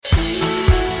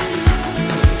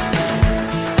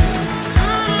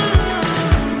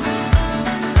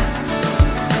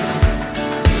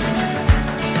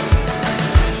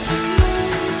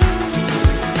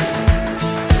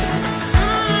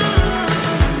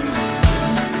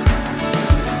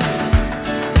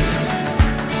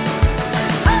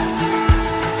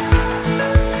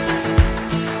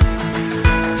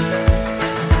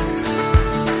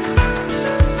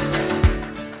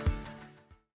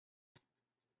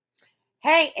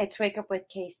Hey, it's Wake Up with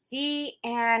KC,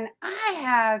 and I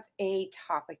have a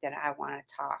topic that I want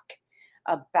to talk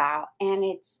about, and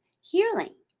it's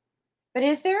healing. But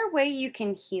is there a way you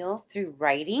can heal through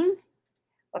writing?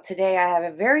 Well, today I have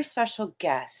a very special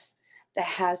guest that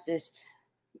has this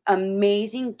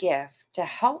amazing gift to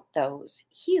help those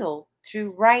heal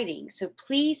through writing. So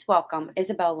please welcome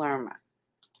Isabel Lerma.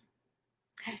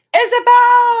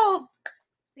 Isabel!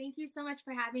 Thank you so much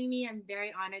for having me. I'm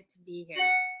very honored to be here.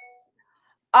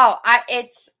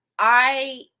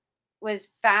 I was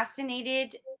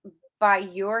fascinated by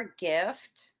your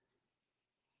gift,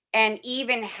 and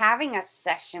even having a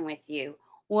session with you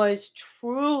was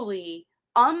truly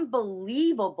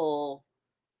unbelievably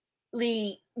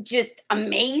just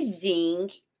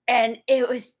amazing. And it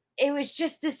was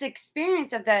just this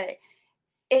experience of it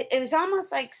was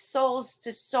almost like souls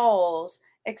to souls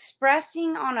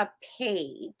expressing on a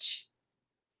page,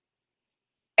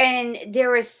 and there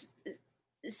was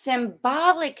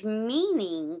symbolic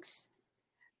meanings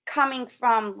coming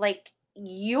from like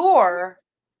your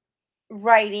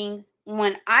writing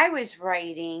when I was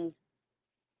writing.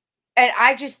 And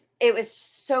it was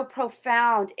so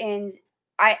profound. And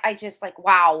I just like,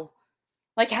 wow,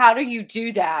 like, how do you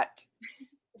do that?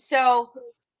 So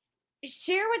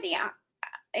share with the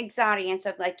audience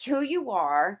of like who you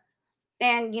are,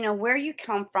 and where you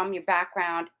come from, your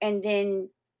background, and then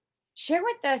share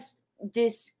with us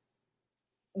this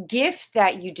gift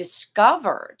that you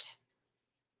discovered.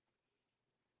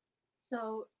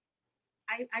 So,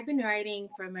 I've been writing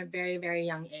from a very, very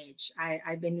young age.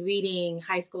 I've been reading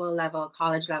high school level,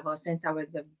 college level since I was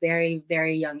a very,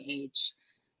 very young age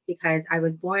because I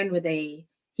was born with a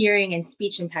hearing and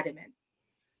speech impediment.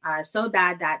 So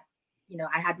bad that,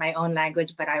 I had my own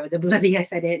language, but I was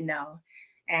oblivious. I didn't know.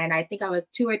 And I think I was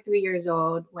 2 or 3 years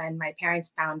old when my parents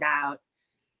found out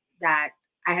that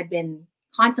I had been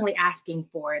constantly asking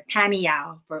for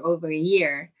Panyao for over a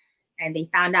year. And they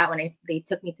found out when they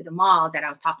took me to the mall that I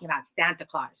was talking about Santa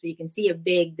Claus. So you can see a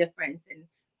big difference in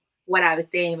what I was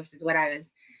saying versus what I was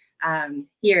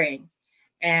hearing.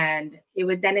 And it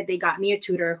was then that they got me a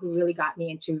tutor who really got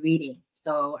me into reading.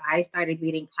 So I started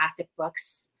reading classic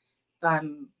books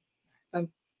from from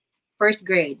first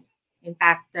grade. In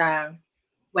fact,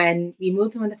 when we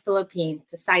moved from the Philippines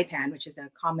to Saipan, which is a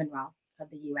commonwealth of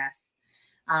the U.S.,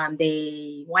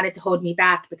 they wanted to hold me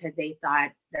back because they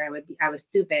thought that I was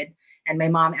stupid. And my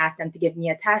mom asked them to give me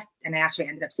a test, and I actually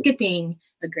ended up skipping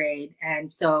a grade.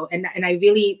 And I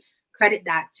really credit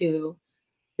that to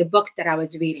the book that I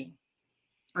was reading.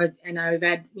 And I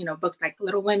read, books like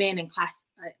Little Women and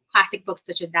classic books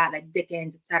such as that, like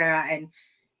Dickens, etc.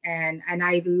 And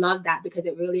I love that because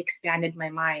it really expanded my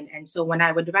mind. And so when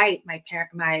I would write, my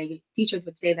teachers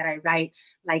would say that I write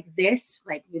like this,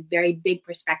 like with very big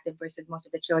perspective versus most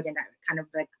of the children that kind of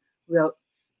like wrote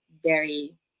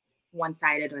very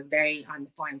one-sided or very on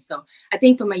the form. So I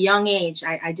think from a young age,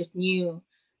 I just knew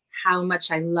how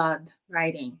much I loved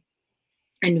writing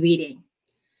and reading.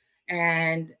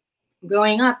 And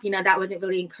growing up, that wasn't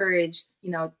really encouraged,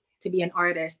 to be an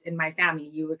artist in my family.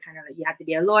 You were kind of like, you had to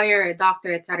be a lawyer, a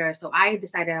doctor, etc. So I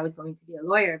decided I was going to be a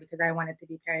lawyer because I wanted to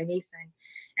be Perry Mason.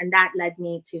 And that led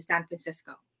me to San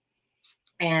Francisco.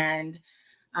 And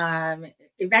um,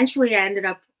 eventually I ended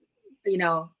up,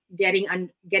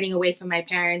 getting away from my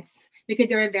parents because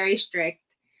they were very strict.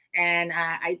 And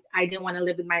I didn't want to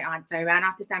live with my aunt. So I ran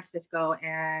off to San Francisco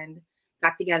and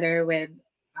got together with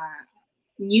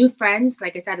new friends.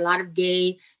 Like I said, a lot of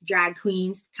gay drag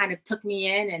queens kind of took me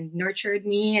in and nurtured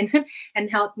me and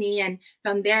and helped me. And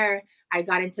from there, I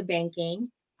got into banking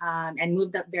and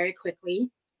moved up very quickly.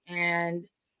 And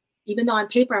even though on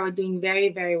paper I was doing very,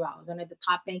 very well, I was one of the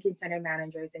top banking center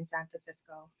managers in San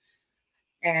Francisco.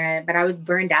 And but I was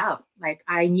burned out. Like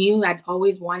I knew I'd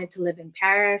always wanted to live in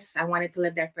Paris. I wanted to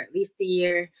live there for at least a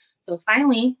year. So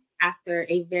finally, after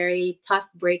a very tough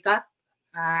breakup,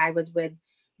 I was with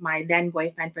my then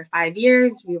boyfriend for 5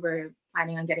 years. We were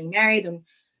planning on getting married, and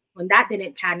when that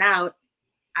didn't pan out,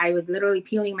 I was literally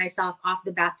peeling myself off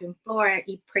the bathroom floor,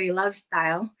 eat, pray, love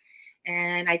style.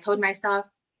 And I told myself,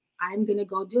 I'm gonna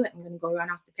go do it. I'm gonna go run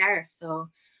off to Paris. So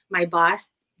my boss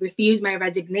refused my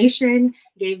resignation,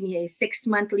 gave me a 6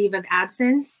 month leave of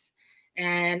absence,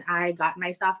 and I got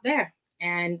myself there.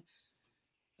 And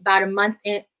about a month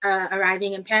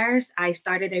arriving in Paris, I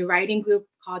started a writing group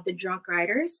called the Drunk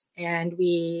Writers, and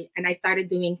I started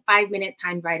doing 5 minute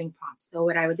timed writing prompts. So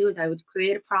what I would do is I would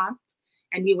create a prompt,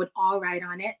 and we would all write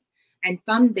on it. And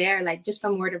from there, like just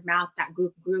from word of mouth, that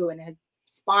group grew and has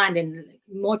spawned in like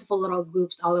multiple little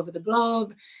groups all over the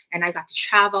globe. And I got to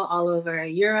travel all over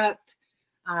Europe,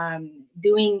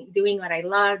 doing what I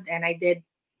loved, and I did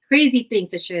crazy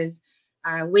things such as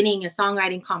winning a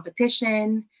songwriting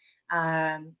competition,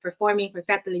 performing for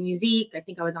Fête de la Musique. I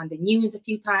think I was on the news a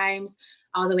few times,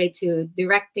 all the way to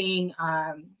directing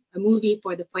a movie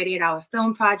for the 48-hour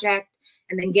film project,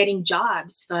 and then getting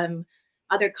jobs from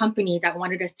other companies that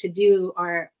wanted us to do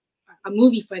a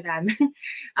movie for them,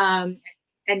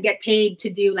 and get paid to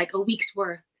do like a week's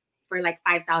work for like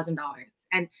 $5,000.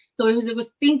 And so it was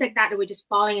things like that were just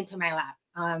falling into my lap,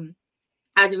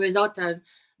 as a result of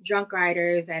drunk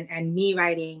writers and me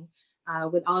writing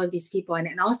with all of these people.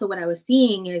 And also what I was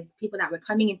seeing is people that were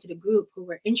coming into the group who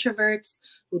were introverts,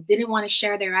 who didn't want to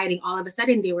share their writing. All of a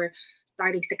sudden, they were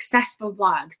starting successful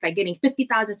vlogs, like getting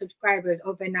 50,000 subscribers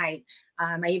overnight.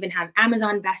 I even have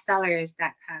Amazon bestsellers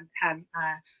that have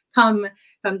come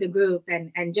from the group,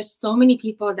 and just so many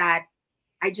people that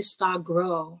I just saw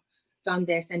grow from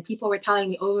this. And people were telling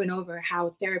me over and over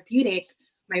how therapeutic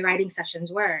my writing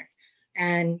sessions were.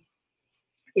 And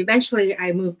eventually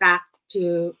I moved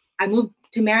to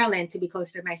Maryland to be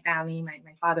closer to my family. My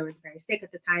father was very sick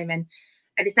at the time, and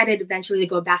I decided eventually to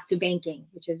go back to banking,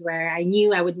 which is where I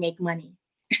knew I would make money,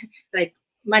 like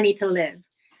money to live.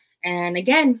 And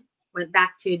again, went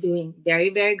back to doing very,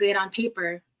 very good on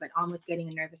paper, but almost getting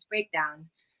a nervous breakdown.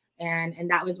 And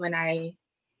that was when I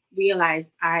realized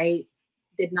I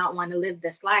did not want to live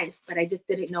this life, but I just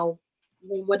didn't know,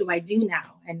 well, what do I do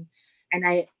now? And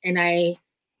I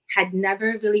had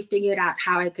never really figured out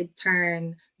how I could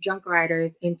turn drunk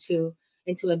riders into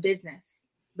a business.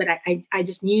 But I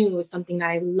just knew it was something that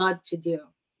I loved to do.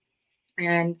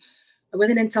 And it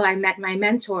wasn't until I met my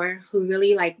mentor who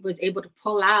really like was able to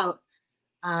pull out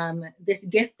this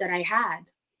gift that I had.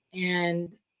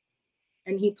 And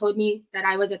and he told me that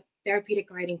I was a therapeutic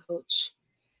writing coach.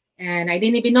 And I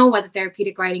didn't even know what a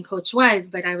therapeutic writing coach was,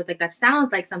 but I was like, that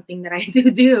sounds like something that I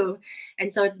do.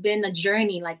 And so it's been a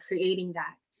journey, like creating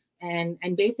that.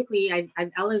 And basically,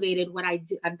 I've elevated what I've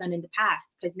done in the past,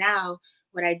 because now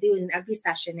what I do in every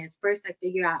session is first I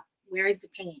figure out, where is the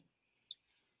pain?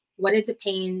 What is the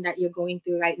pain that you're going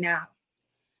through right now?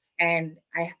 And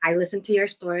I listen to your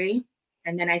story,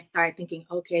 and then I start thinking,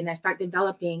 okay, and I start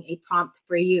developing a prompt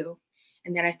for you.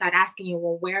 And then I start asking you,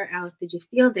 well, where else did you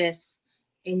feel this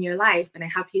in your life? And I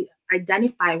help you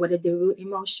identify what is the root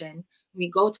emotion. We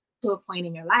go to a point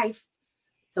in your life,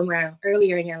 somewhere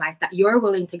earlier in your life, that you're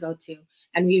willing to go to,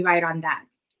 and we write on that.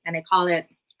 And I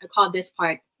call this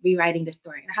part rewriting the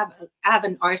story. I have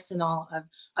an arsenal of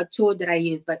a tool that I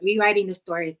use, but rewriting the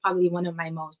story is probably one of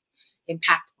my most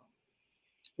impactful,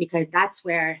 because that's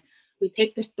where we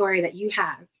take the story that you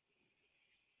have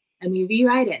and we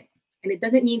rewrite it. And it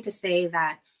doesn't mean to say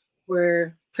that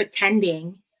we're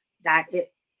pretending that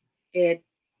it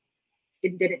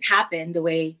it didn't happen the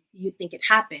way you think it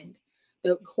happened.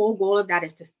 The whole goal of that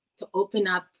is to open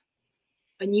up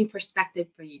a new perspective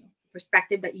for you,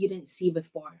 perspective that you didn't see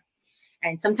before.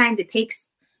 And sometimes it takes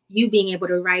you being able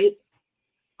to write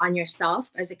on yourself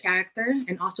as a character,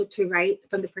 and also to write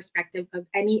from the perspective of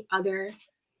any other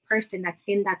person that's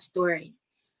in that story.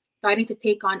 Starting to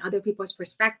take on other people's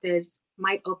perspectives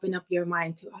might open up your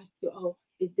mind to us to, oh,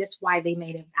 is this why they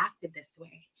may have acted this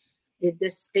way? Is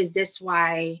this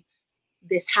why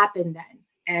this happened then?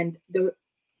 And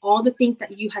all the things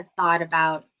that you had thought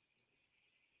about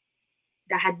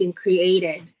that had been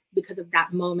created because of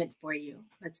that moment for you.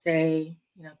 Let's say,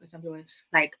 for some people,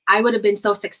 like, I would have been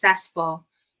so successful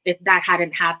if that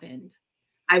hadn't happened.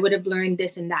 I would have learned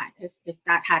this and that if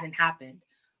that hadn't happened.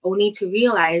 Only to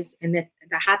realize, and that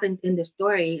happens in the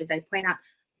story, is I point out,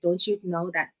 don't you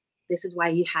know that this is why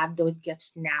you have those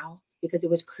gifts now? Because it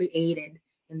was created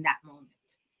in that moment.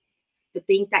 The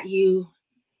thing that you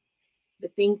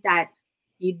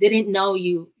didn't know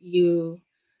you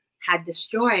had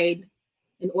destroyed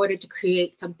in order to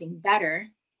create something better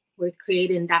was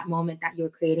created in that moment that you're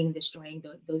creating, destroying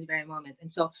those very moments.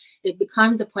 And so it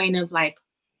becomes a point of like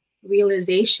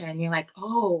realization. You're like,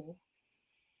 oh,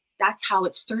 that's how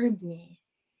it served me.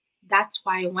 That's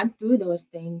why I went through those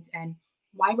things. And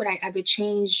why would I ever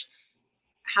change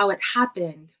how it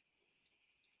happened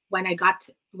when I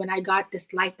got this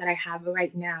life that I have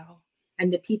right now,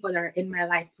 and the people that are in my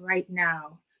life right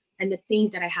now, and the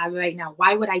things that I have right now?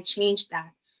 Why would I change that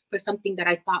for something that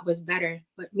I thought was better,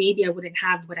 but maybe I wouldn't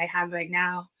have what I have right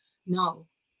now? No,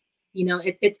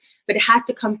 but it has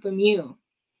to come from you,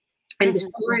 and the Mhm.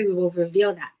 story will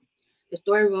reveal that. The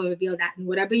story will reveal that, and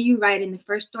whatever you write in the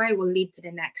first story will lead to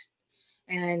the next.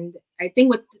 And I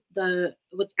think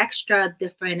what's extra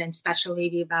different and special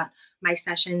maybe about my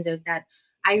sessions is that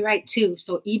I write too.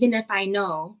 So even if I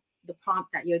know the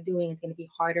prompt that you're doing is going to be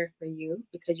harder for you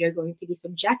because you're going to be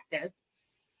subjective,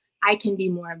 I can be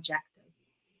more objective,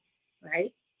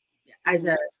 right? as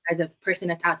Mhm. a person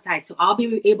that's outside. So I'll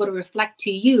be able to reflect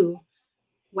to you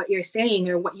what you're saying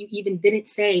or what you even didn't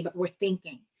say but were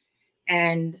thinking.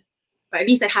 And but at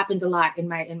least that happens a lot in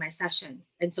my sessions.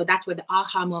 And so that's where the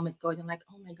aha moment goes. I'm like,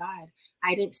 oh my God,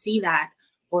 I didn't see that.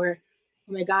 Or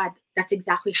oh my God, that's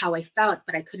exactly how I felt,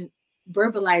 but I couldn't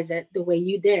verbalize it the way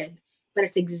you did. But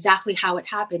it's exactly how it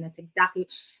happened. It's exactly,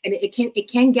 and it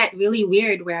can get really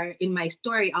weird where in my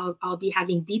story I'll be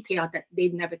having details that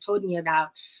they've never told me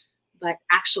about but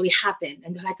actually happened.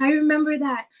 And they're like, I remember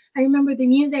that. I remember the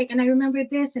music and I remember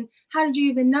this. And how did you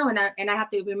even know? And I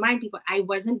have to remind people I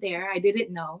wasn't there. I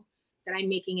didn't know that I'm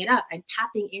making it up. I'm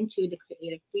tapping into the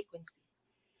creative frequency.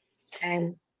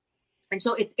 And and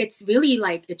so it's really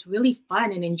like it's really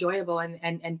fun and enjoyable.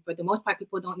 And for the most part,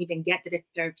 people don't even get that it's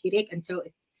therapeutic until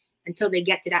they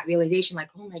get to that realization, like,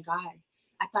 oh my God,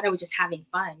 I thought I was just having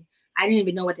fun. I didn't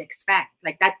even know what to expect.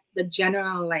 Like that's the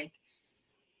general like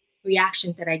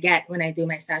reactions that I get when I do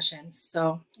my sessions.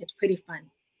 So it's pretty fun.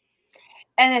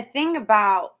 And the thing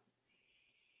about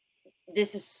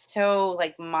this is so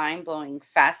like mind blowing,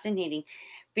 fascinating,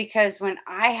 because when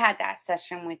I had that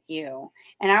session with you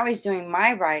and I was doing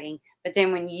my writing, but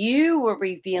then when you were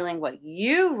revealing what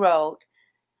you wrote,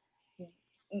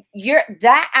 your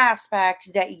that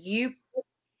aspect that you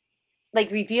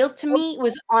like revealed to me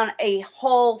was on a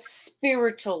whole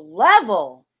spiritual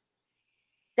level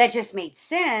that just made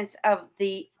sense of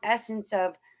the essence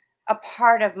of a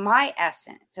part of my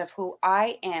essence of who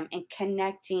I am and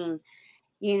connecting,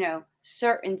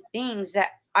 certain things that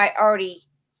I already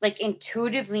like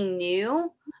intuitively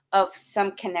knew of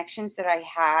some connections that I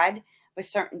had with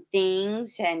certain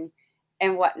things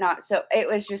and whatnot. So it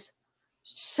was just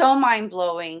so mind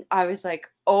blowing. I was like,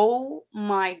 oh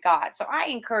my God. So I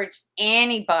encourage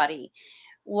anybody,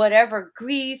 whatever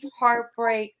grief,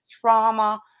 heartbreak,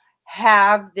 trauma,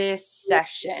 have this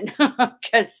session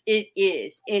because it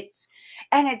is. It's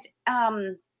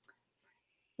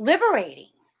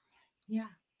liberating, Yeah.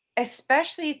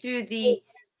 especially through the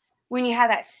when you have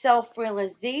that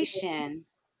self-realization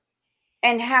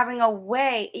and having a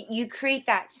way you create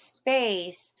that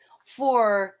space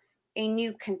for a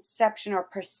new conception or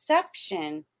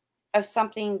perception of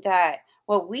something that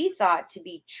what we thought to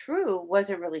be true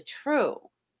wasn't really true.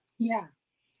 Yeah.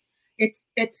 It's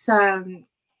it's um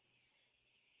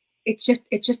it's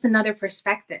just another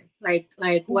perspective. Like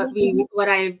Mhm. what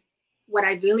I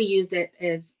really used it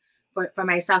is for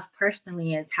myself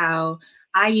personally is how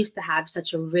I used to have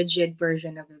such a rigid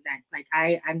version of event. Like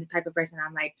I'm the type of person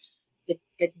I'm like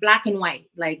it's black and white.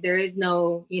 Like there is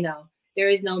no, there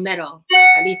is no middle.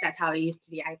 At least that's how it used to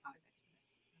be. I apologize for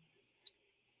this.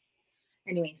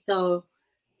 Anyway, so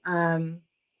um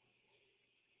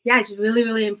yeah, it's really,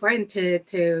 really important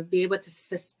to be able to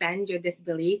suspend your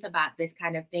disbelief about this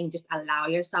kind of thing. Just allow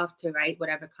yourself to write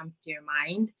whatever comes to your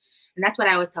mind. And that's what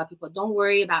I always tell people. Don't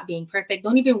worry about being perfect.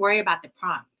 Don't even worry about the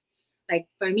prompt. Like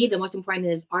for me, the most important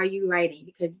is, are you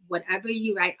writing? Because whatever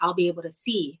you write, I'll be able to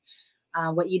see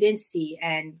what you didn't see.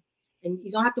 And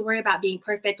you don't have to worry about being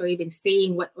perfect or even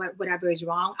saying whatever is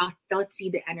wrong. I'll still see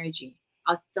the energy.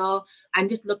 I'll still, I'm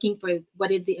just looking for what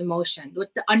is the emotion,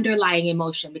 what's the underlying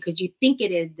emotion, because you think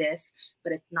it is this,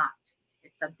 but it's not.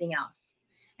 It's something else.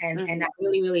 And Mhm.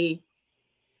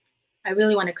 I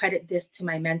really want to credit this to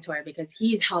my mentor because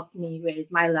he's helped me raise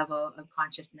my level of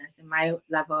consciousness and my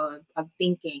level of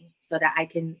thinking so that I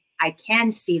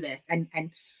can see this. And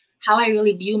how I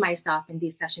really view myself in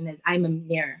these sessions is I'm a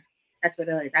mirror. That's what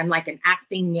it is. I'm like an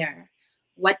acting mirror.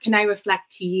 What can I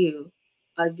reflect to you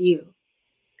of you?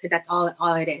 Because that's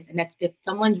all it is. And that's if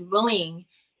someone's willing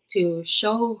to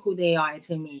show who they are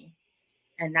to me,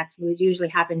 and that's what usually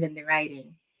happens in the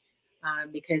writing.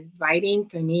 Because writing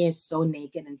for me is so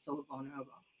naked and so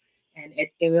vulnerable. And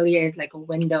it really is like a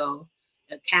window,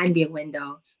 it can be a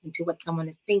window into what someone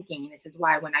is thinking. And this is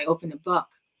why when I open a book,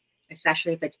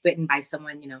 especially if it's written by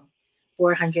someone,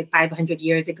 400, 500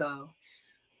 years ago,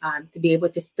 to be able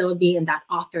to still be in that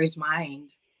author's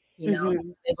mind,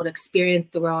 Mhm. able to experience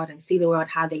the world and see the world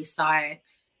how they saw it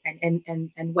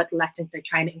and what lessons they're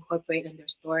trying to incorporate in their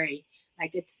story.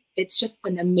 Like it's just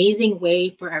an amazing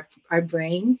way for our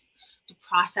brains to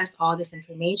process all this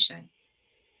information.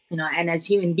 And as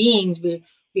human beings,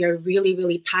 we are really,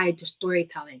 really tied to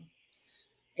storytelling.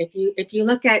 If you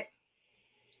look at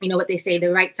what they say,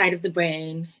 the right side of the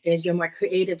brain is your more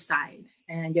creative side,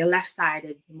 and your left side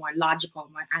is the more logical,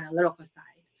 more analytical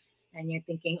side. And you're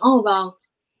thinking, oh well,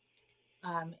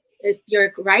 if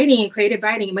you're writing and creative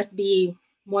writing, it must be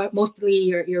mostly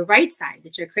your right side.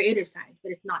 It's your creative side,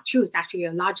 but it's not true. It's actually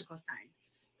your logical side,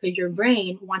 because your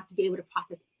brain wants to be able to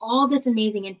process all this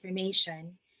amazing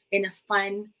information in a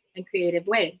fun, and creative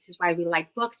way. This is why we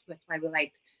like books. That's why we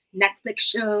like Netflix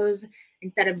shows.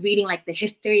 Instead of reading like the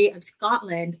history of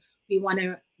Scotland, we want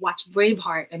to watch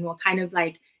Braveheart, and we'll kind of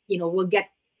like, we'll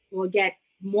get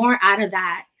more out of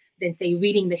that than say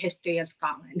reading the history of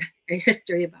Scotland, a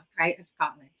history book, right, of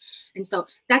Scotland. And so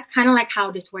that's kind of like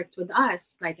how this works with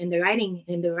us, like in the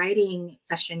writing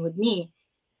session with me,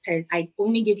 because I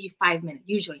only give you 5 minutes,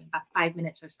 usually about 5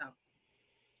 minutes or so,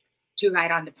 to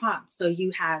write on the prompt. So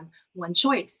you have one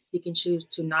choice. You can choose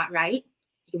to not write,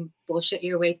 you can bullshit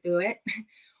your way through it,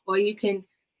 or you can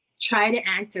try to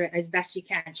answer it as best you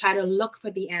can. Try to look for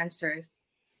the answers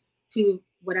to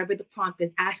whatever the prompt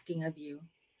is asking of you.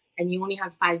 And you only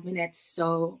have 5 minutes.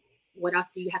 So what else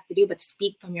do you have to do but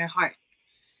speak from your heart?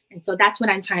 And so that's what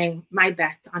I'm trying my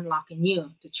best to unlock in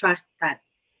you, to trust that,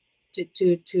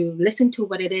 to listen to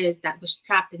what it is that was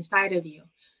trapped inside of you.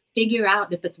 Figure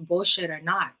out if it's bullshit or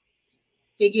not.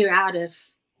 Figure out if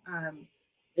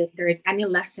there is any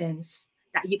lessons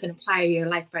that you can apply in your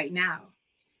life right now.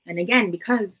 And again,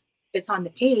 because it's on the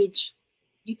page,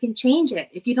 you can change it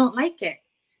if you don't like it.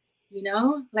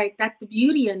 Like that's the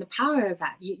beauty and the power of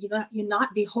that. You're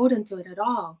not beholden to it at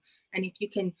all. And if you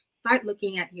can start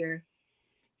looking at your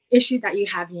issue that you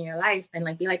have in your life and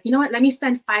like be like, you know what, let me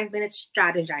spend 5 minutes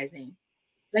strategizing.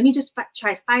 Let me just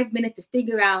try 5 minutes to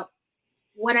figure out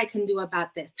what I can do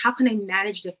about this. How can I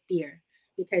manage the fear?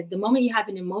 Because the moment you have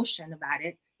an emotion about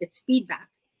it, it's feedback.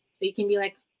 So you can be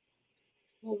like,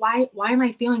 well, why am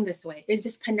I feeling this way? Is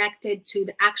this connected to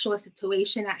the actual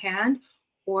situation at hand?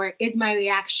 Or is my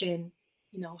reaction,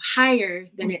 higher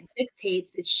than it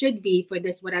dictates it should be for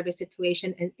this whatever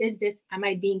situation? And am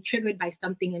I being triggered by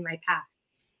something in my past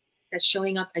that's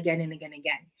showing up again and again and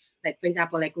again? Like, for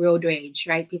example, like road rage,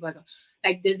 right? People go,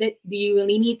 like, do you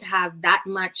really need to have that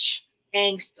much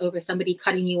angst over somebody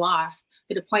cutting you off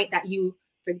to the point that you,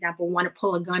 for example, want to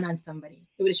pull a gun on somebody,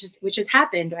 which has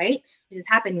happened, right? Which has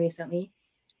happened recently.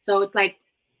 So it's like,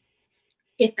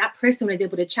 if that person was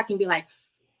able to check and be like,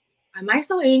 am I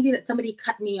so angry that somebody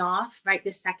cut me off right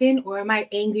this second? Or am I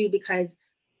angry because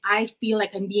I feel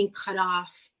like I'm being cut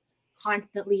off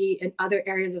constantly in other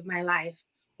areas of my life?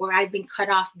 Or I've been cut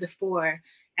off before,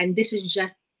 and this is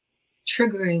just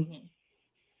triggering me.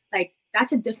 Like,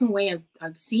 that's a different way of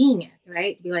seeing it,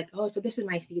 right? Be like, oh, so this is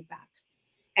my feedback.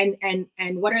 And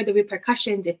what are the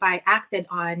repercussions if I acted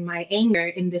on my anger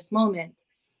in this moment?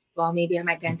 Well, maybe I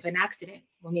might get into an accident.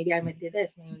 Well, maybe I might do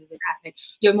this, maybe I do that. Like,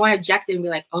 you're more objective and be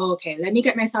like, oh, okay, let me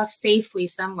get myself safely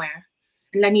somewhere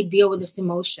and let me deal with this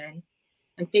emotion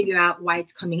and figure out why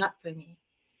it's coming up for me.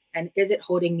 And is it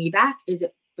holding me back? Is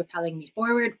it propelling me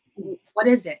forward? What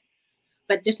is it?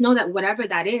 But just know that whatever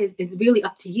that is really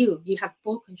up to you. You have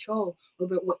full control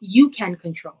over what you can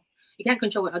control. You can't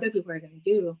control what other people are going to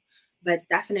do, but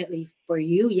definitely for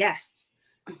you, yes.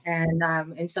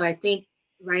 And so I think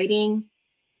writing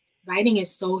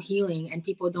is so healing, and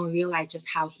people don't realize just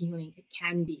how healing it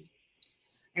can be.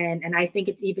 And I think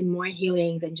it's even more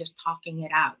healing than just talking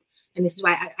it out. And this is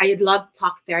why I love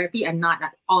talk therapy. I'm not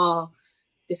at all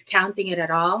discounting it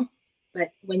at all.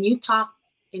 But when you talk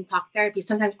in talk therapy,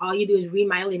 sometimes all you do is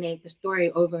remyelinate the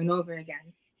story over and over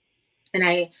again. And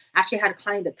I actually had a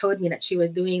client that told me that she was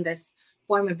doing this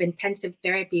form of intensive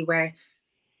therapy where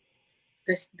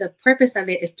the purpose of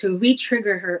it is to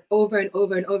re-trigger her over and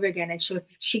over and over again, and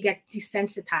she gets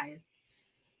desensitized.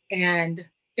 And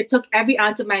it took every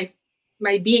ounce of my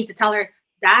being to tell her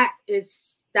that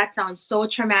sounds so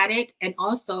traumatic, and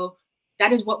also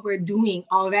that is what we're doing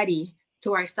already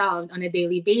to ourselves on a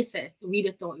daily basis. We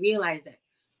just don't realize it.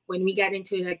 When we get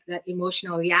into like that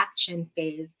emotional reaction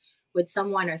phase with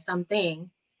someone or something,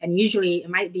 and usually it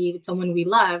might be with someone we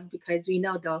love because we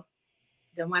know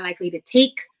they're more likely to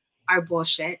take our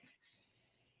bullshit,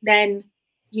 then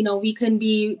we can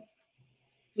be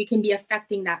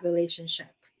affecting that relationship,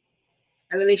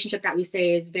 a relationship that we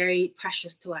say is very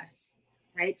precious to us,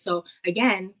 right? So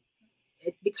again,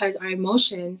 it's because our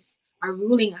emotions are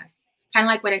ruling us. Kind of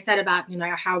like what I said about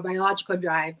how biological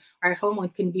drive, our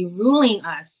hormones can be ruling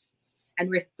us, and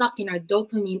we're stuck in our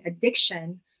dopamine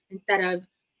addiction instead of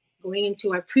going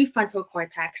into our prefrontal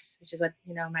cortex, which is what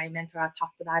my mentor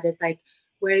talked about, is like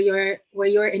where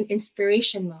you're in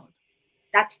inspiration mode.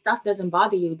 That stuff doesn't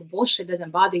bother you. The bullshit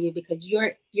doesn't bother you because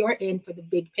you're in for the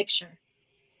big picture.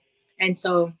 And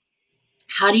so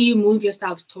how do you move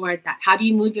yourselves toward that? How do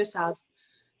you move yourself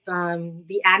from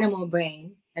the animal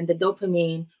brain and the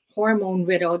dopamine hormone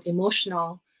riddled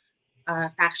emotional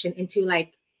faction into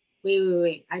like,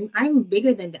 wait, I'm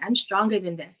bigger than that. I'm stronger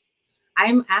than this.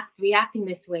 I'm reacting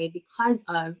this way because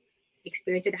of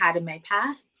experiences I had in my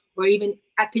past, or even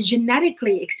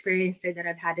epigenetically experiences that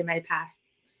I've had in my past.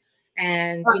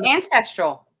 And Or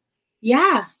ancestral.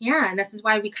 Yeah, yeah, and this is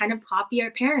why we kind of copy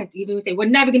our parents. Even we say we're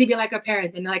never going to be like our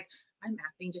parents, and they're like, I'm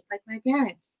acting just like my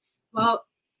parents. Well,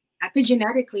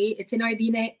 epigenetically, it's in our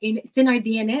DNA. It's in our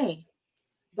DNA,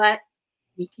 but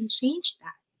we can change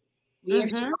that. We are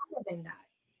Mm-hmm. stronger than that.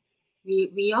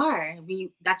 We are.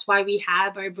 That's why we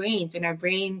have our brains, and our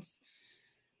brains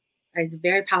is a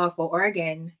very powerful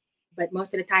organ. But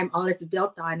most of the time, all it's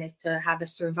built on is to have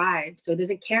us survive. So it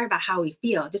doesn't care about how we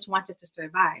feel; it just wants us to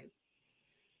survive.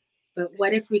 But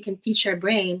what if we can teach our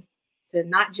brain to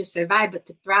not just survive, but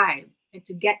to thrive and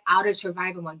to get out of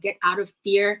survival mode, get out of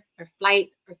fear or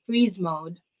flight or freeze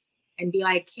mode, and be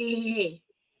like, hey,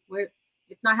 we're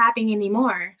it's not happening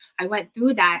anymore. I went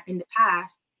through that in the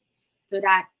past so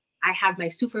that I have my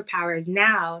superpowers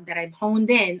now that I've honed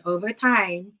in over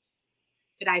time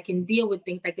that I can deal with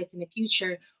things like this in the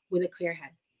future with a clear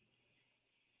head.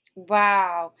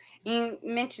 Wow. You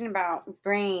mentioned about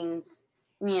brains,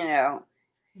 you know,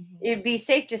 Mhm. it'd be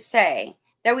safe to say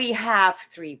that we have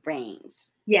three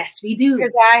brains. Yes, we do.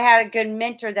 Because I had a good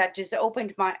mentor that just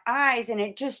opened my eyes and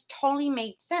it just totally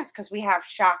made sense because we have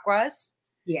chakras.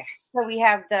 Yes. So we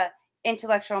have the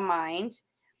intellectual mind,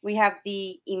 we have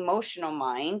the emotional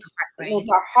mind with Brain,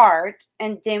 our heart,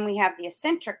 and then we have the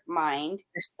eccentric mind the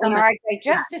and stomach, our yeah,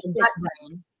 digestive the gut system.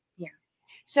 brain. Yeah.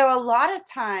 So a lot of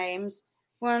times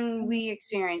when we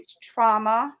experience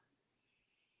trauma,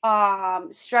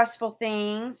 stressful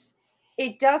things,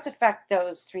 it does affect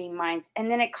those three minds.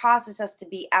 And then it causes us to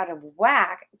be out of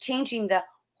whack, changing the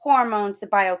hormones, the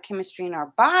biochemistry in our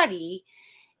body.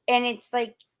 And it's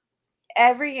like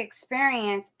every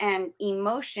experience and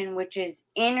emotion, which is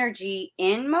energy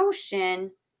in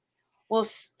motion, will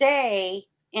stay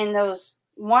in those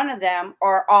one of them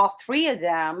or all three of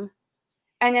them.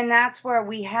 And then that's where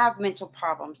we have mental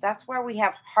problems. That's where we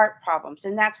have heart problems.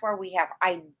 And that's where we have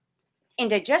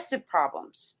indigestive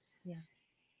problems. Yeah.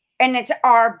 And it's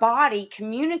our body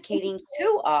communicating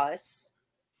to us,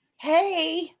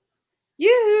 hey,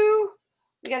 you,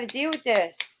 we got to deal with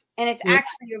this. And it's Yeah.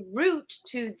 actually a root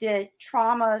to the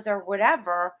traumas or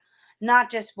whatever, not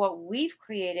just what we've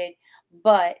created,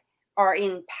 but are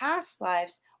in past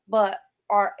lives, but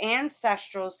our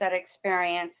ancestrals that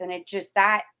experience. And it just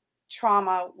that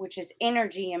trauma, which is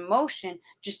energy and motion,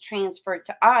 just transferred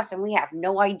to us. And we have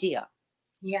no idea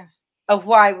Yeah. of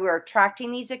why we're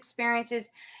attracting these experiences,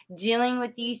 dealing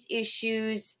with these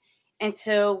issues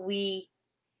until we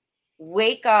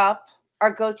wake up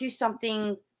or go through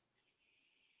something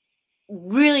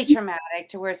really traumatic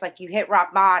to where it's like you hit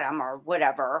rock bottom or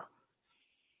whatever.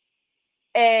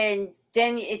 And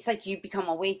then it's like you become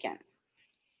awakened.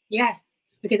 Yes.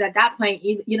 Because at that point,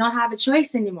 you don't have a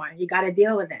choice anymore. You got to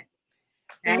deal with it.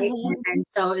 Right. Hmm. And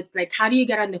so it's like, how do you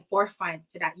get on the forefront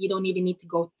so that you don't even need to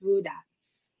go through that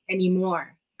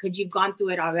anymore? Because you've gone through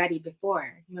it already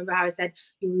before. Remember how I said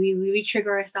we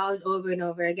trigger ourselves over and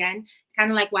over again? It's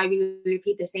kind of like why we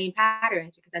repeat the same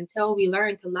patterns, because until we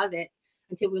learn to love it,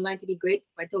 until we learn to be grateful,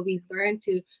 until we learn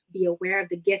to be aware of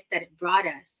the gift that it brought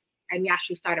us, and we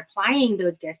actually start applying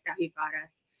those gifts that we brought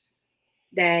us,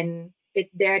 then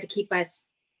it's there to keep us,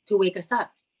 to wake us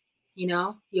up.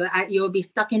 You'll be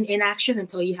stuck in inaction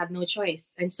until you have no choice.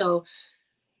 And so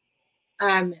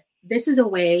this is a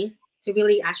way to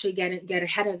really actually get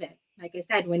ahead of it. Like I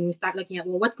said, when we start looking at,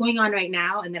 well, what's going on right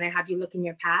now, and then I have you look in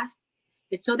your past,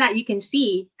 it's so that you can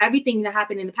see everything that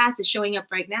happened in the past is showing up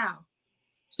right now.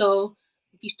 So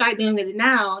if you start dealing with it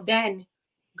now, then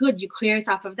good, you clear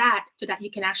yourself of that so that you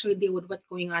can actually deal with what's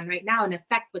going on right now and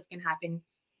affect what's going to happen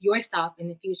yourself in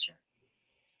the future.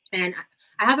 And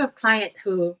I have a client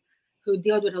who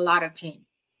deals with a lot of pain,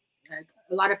 like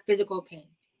a lot of physical pain.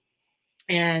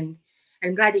 And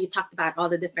I'm glad that you talked about all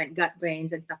the different gut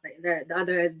brains and stuff like the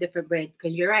other different brains,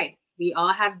 because you're right. We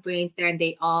all have brains there and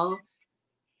they all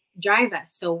drive us.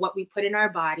 So what we put in our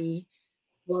body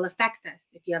will affect us.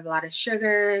 If you have a lot of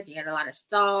sugar, if you have a lot of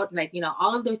salt, like,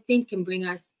 all of those things can bring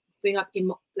up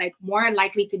like more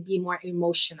likely to be more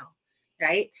emotional,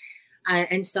 right?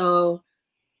 And so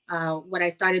what I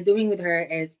started doing with her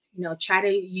is, try to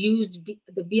use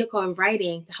the vehicle of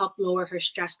writing to help lower her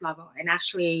stress level. And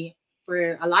actually,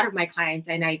 for a lot of my clients,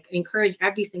 and I encourage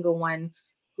every single one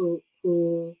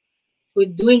who's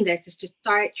doing this, is to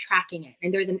start tracking it.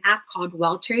 And there's an app called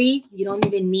Weltery. You don't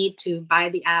even need to buy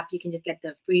the app; you can just get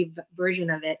the free version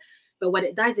of it. But what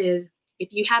it does is,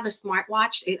 if you have a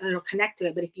smartwatch, it'll connect to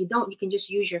it. But if you don't, you can just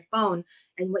use your phone.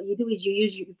 And what you do is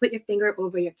you put your finger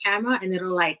over your camera, and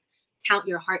it'll like count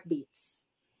your heartbeats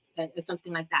or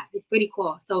something like that. It's pretty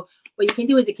cool. So what you can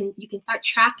do is you can start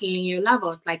tracking your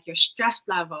levels, like your stress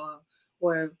level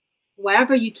or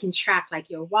whatever you can track, like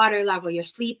your water level, your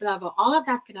sleep level. All of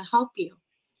that's going to help you.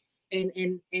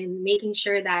 and making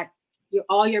sure that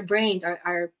all your brains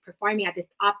are performing at this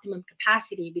optimum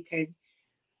capacity, because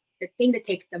the thing that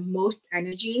takes the most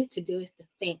energy to do is to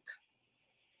think.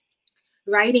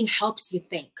 Writing helps you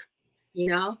think, you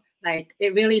know, like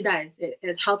it really does.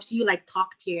 It helps you like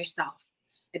talk to yourself.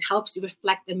 It helps you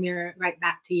reflect the mirror right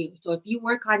back to you. So if you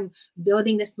work on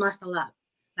building this muscle up,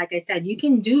 like I said, you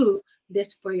can do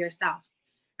this for yourself.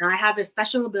 Now I have a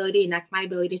special ability, and that's my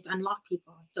ability to unlock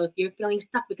people. So if you're feeling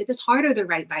stuck, because it's harder to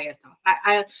write by yourself,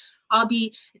 I'll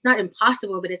be, it's not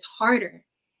impossible, but it's harder,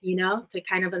 you know, to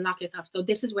kind of unlock yourself. So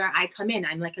this is where I come in.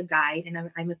 I'm like a guide, and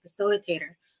I'm a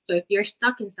facilitator. So if you're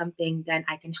stuck in something, then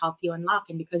I can help you unlock.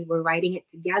 And because we're writing it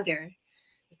together,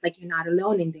 it's like you're not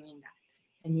alone in doing that.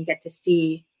 And you get to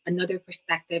see another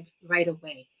perspective right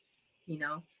away, you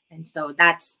know? And so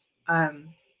that's I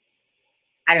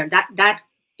don't know, that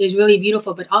is really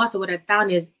beautiful. But also what I've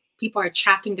found is people are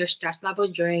tracking their stress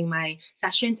levels during my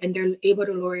sessions, and they're able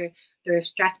to lower their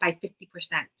stress by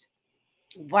 50%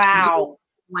 Wow.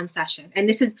 one session. And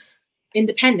this is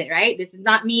independent, right? This is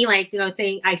not me like, you know,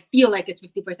 saying I feel like it's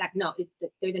 50%. No,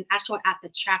 there's an actual app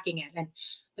that's tracking it. And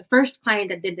the first client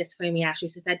that did this for me actually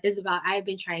said, Isabel, I've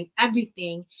been trying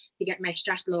everything to get my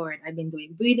stress lowered. I've been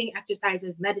doing breathing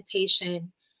exercises,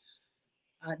 meditation,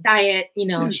 diet. You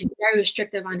know, she's very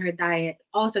restrictive on her diet,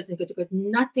 all sorts of things, because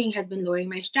nothing has been lowering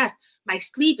my stress. My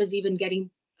sleep is even getting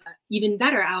even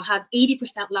better. I'll have 80%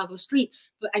 level sleep,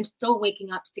 but I'm still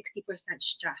waking up 60%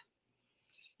 stressed.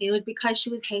 And it was because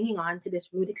she was hanging on to this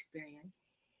root experience,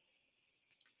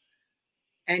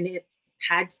 and it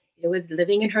was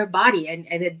living in her body, and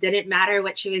it didn't matter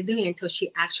what she was doing until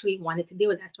she actually wanted to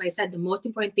do it. That's why I said the most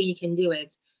important thing you can do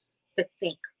is to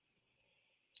think.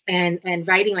 And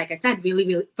writing, like I said, really,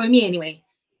 really, for me anyway,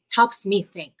 helps me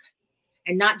think,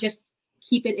 and not just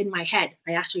keep it in my head.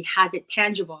 I actually have it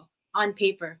tangible on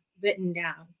paper, written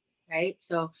down, right?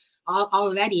 So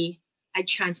already I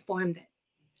transformed it.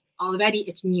 Already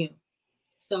it's new.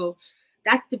 So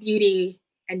that's the beauty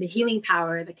and the healing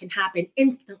power that can happen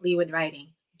instantly with writing,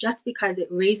 just because it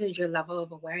raises your level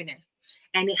of awareness,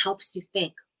 and it helps you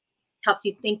think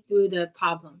through the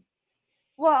problem.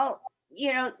 Well,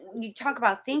 you talk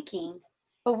about thinking,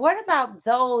 but what about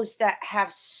those that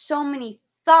have so many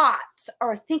thoughts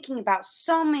or thinking about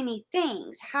so many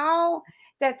things? How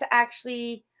that's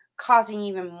actually causing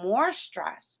even more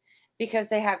stress because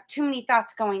they have too many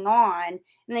thoughts going on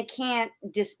and they can't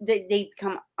just they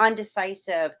become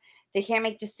undecisive. They can't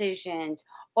make decisions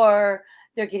or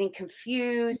they're getting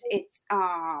confused. It's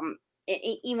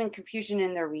even confusion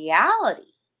in their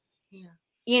reality,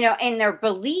 Yeah. and their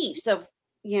beliefs of,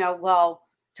 well,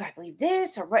 do I believe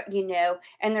this or what,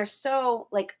 and they're so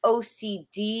like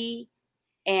OCD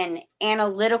and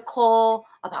analytical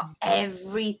about Mhm.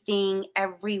 everything,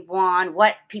 everyone,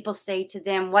 what people say to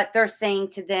them, what they're saying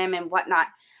to them, and whatnot.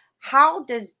 How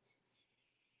does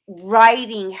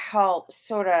writing help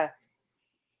sort of,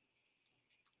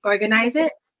 Organize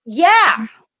it. yeah,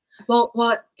 Well,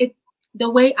 the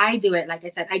way I do it, like I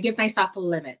said, I give myself a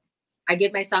limit. I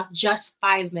give myself just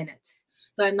 5 minutes.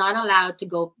 So I'm not allowed to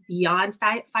go beyond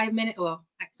 5 minutes. Well,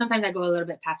 sometimes I go a little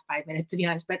bit past 5 minutes, to be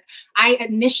honest. But I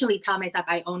initially tell myself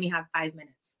I only have 5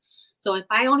 minutes. So if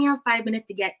I only have 5 minutes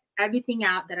to get everything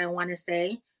out that I want to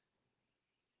say,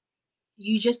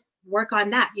 you just work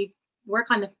on that. You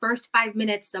work on the first 5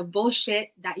 minutes of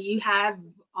bullshit that you have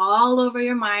all over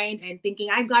your mind and thinking,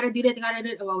 I've got to do this, I got to do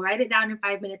it. Well, write it down in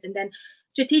 5 minutes, and then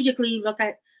strategically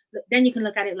then you can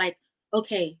look at it like,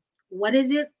 okay, what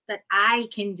is it that I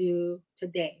can do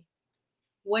today?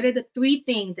 What are the three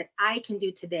things that I can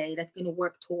do today that's going to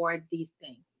work toward these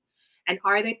things? And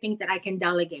are there things that I can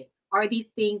delegate? Are these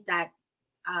things that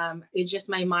is just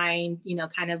my mind,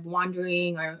 kind of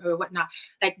wandering or whatnot?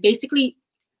 Like basically,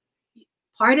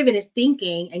 part of it is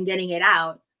thinking and getting it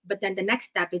out, but then the next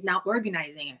step is now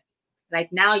organizing it.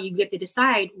 Like now you get to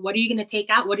decide, what are you going to take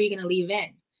out, what are you going to leave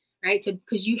in, right? So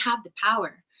because you have the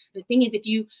power. The thing is, if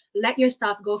you let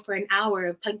yourself go for an hour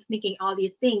of thinking all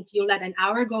these things, you'll let an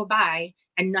hour go by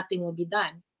and nothing will be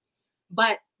done.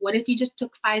 But what if you just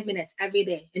took 5 minutes every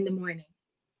day in the morning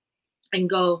and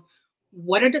go,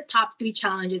 what are the top three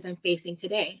challenges I'm facing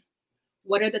today?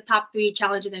 What are the top three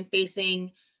challenges I'm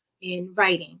facing in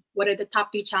writing? What are the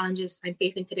top three challenges I'm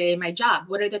facing today in my job?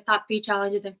 What are the top three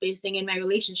challenges I'm facing in my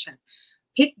relationship?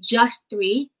 Pick just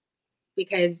three,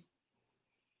 because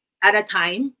at a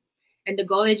time. And the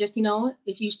goal is just,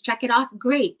 if you check it off,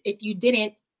 great. If you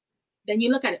didn't, then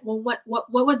you look at it. Well, what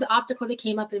was the obstacle that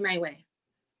came up in my way?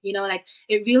 Like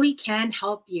it really can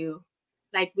help you,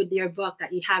 like with your book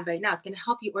that you have right now. It's going to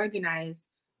help you organize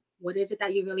what is it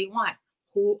that you really want?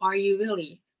 Who are you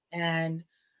really? And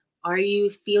Are you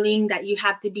feeling that you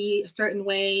have to be a certain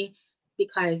way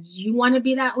because you want to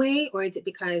be that way, or is it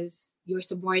because you're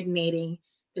subordinating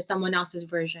to someone else's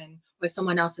version or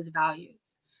someone else's values?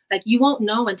 Like, you won't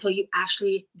know until you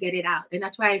actually get it out. And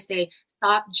that's why I say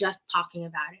stop just talking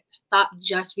about it. Stop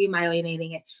just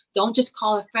remyelinating it. Don't just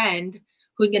call a friend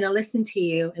who's going to listen to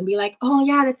you and be like, oh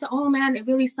yeah, oh man, it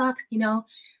really sucks.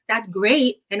 That's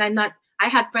great. And I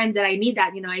have friends that I need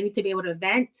that, I need to be able to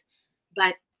vent.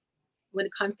 But when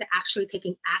it comes to actually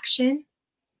taking action,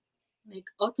 like,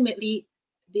 ultimately,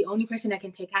 the only person that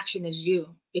can take action is you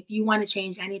if you want to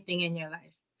change anything in your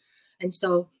life. And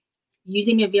so,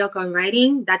 using your vehicle and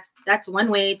writing, that's one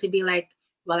way to be like,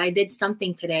 well, I did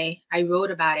something today. I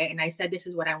wrote about it and I said this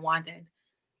is what I wanted.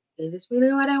 Is this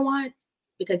really what I want?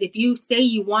 Because if you say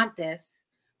you want this,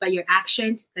 but your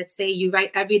actions, let's say you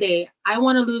write every day, I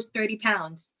want to lose 30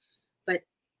 pounds, but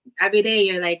every day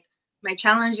you're like, my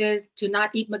challenge is to not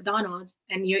eat McDonald's,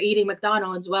 and you're eating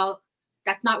McDonald's. Well,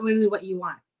 that's not really what you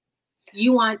want.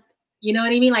 You want, you know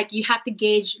what I mean? Like, you have to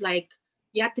gauge, like,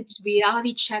 you have to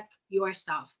reality check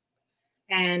yourself.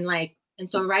 And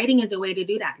so writing is a way to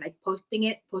do that. Like,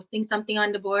 posting something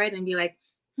on the board and be like,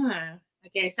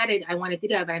 okay, I said it, I want to do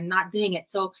that, but I'm not doing it.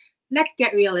 So let's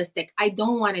get realistic. I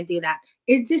don't want to do that.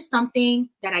 Is this something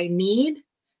that I need?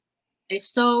 If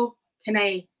so, can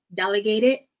I delegate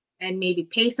it and maybe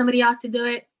pay somebody else to do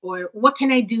it? Or what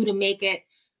can I do to make it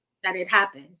that it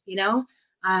happens? Yeah.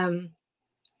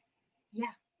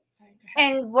 Sorry, go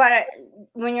ahead. And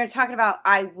when you're talking about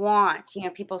I want,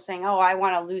 people saying, "Oh, I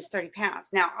want to lose 30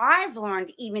 pounds." Now, I've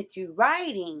learned even through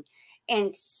writing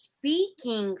and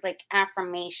speaking like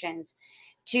affirmations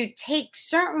to take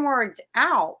certain words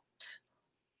out.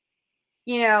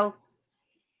 You know,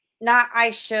 not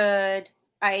I should,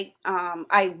 I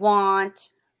want,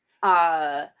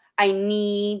 uh I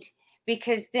need,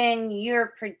 because then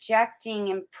you're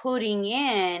projecting and putting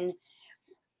in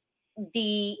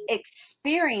the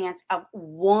experience of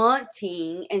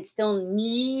wanting and still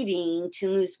needing to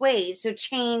lose weight. So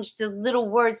change the little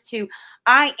words to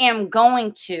I am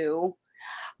going to,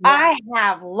 Yeah. I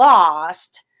have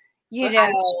lost, you Or I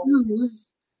know. choose.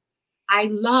 I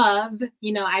love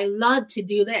to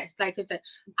do this. Like I said,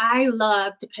 I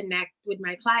love to connect with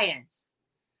my clients.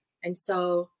 And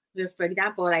so, for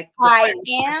example, like before I I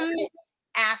am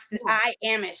yeah. I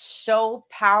am is so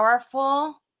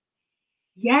powerful.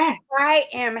 Yeah. I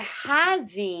am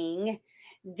having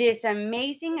this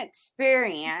amazing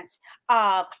experience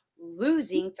of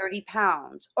losing 30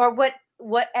 pounds or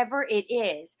whatever it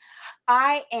is.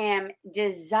 I am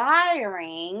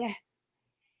desiring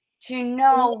to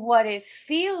know what it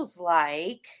feels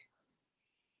like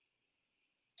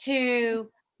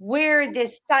to wear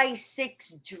this size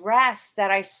 6 dress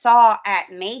that I saw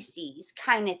at Macy's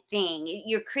kind of thing.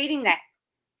 You're creating that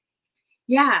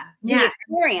Yeah. the Yeah.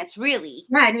 experience really.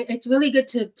 Yeah, and it's really good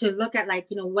to look at, like,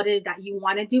 what it is that you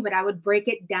want to do, but I would break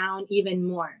it down even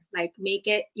more. Like, make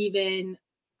it even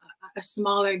a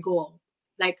smaller goal.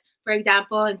 Like, for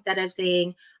example, instead of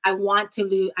saying I want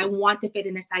to fit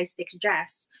in a size 6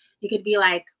 dress, you could be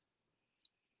like,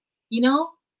 you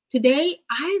know, today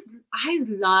I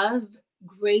love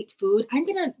great food. I'm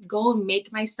gonna go and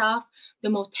make myself the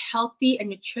most healthy and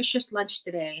nutritious lunch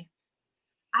today.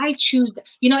 I choose,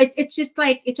 it's just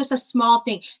like, it's just a small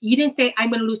thing. You didn't say, I'm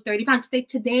going to lose 30 pounds. Say,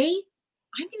 today,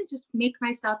 I'm going to just make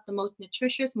myself the most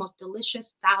nutritious, most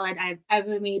delicious salad I've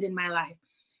ever made in my life.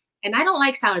 And I don't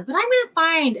like salads, but I'm going to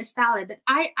find a salad that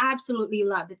I absolutely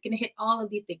love that's going to hit all of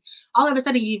these things. All of a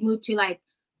sudden, you move to like,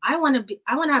 I want to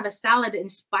have a salad that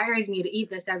inspires me to eat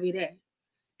this every day.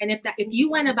 And if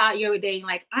you went about your day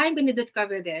like, I'm going to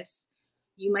discover this,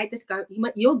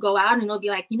 you'll go out and you'll be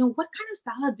like, what kind of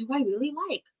salad do I really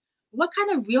like? What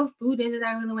kind of real food is it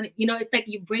I really want to, it's like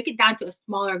you break it down to a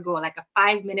smaller goal, like a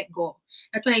 5-minute goal.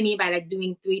 That's what I mean by like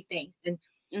doing 3 things. And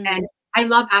Mhm. I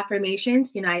love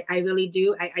affirmations. I really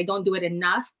do. I don't do it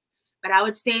enough, but I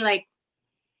would say, like,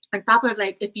 on top of,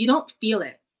 like, if you don't feel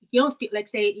it, if you don't feel, like,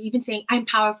 say, even saying I'm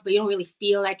powerful, but you don't really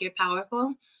feel like you're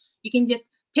powerful, you can just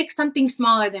pick something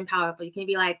smaller than powerful. You can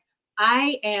be like,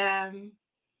 I am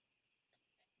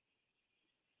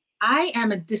I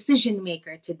am a decision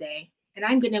maker today, and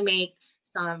I'm going to make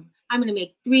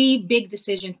 3 big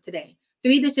decisions today.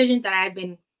 3 decisions that I've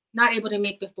been not able to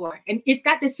make before. And if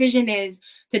that decision is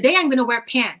today I'm going to wear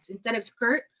pants instead of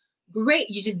skirt, great,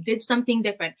 you just did something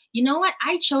different. You know what?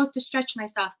 I chose to stretch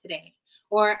myself today.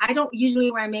 Or I don't usually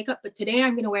wear makeup, but today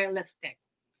I'm going to wear lipstick.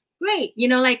 Great.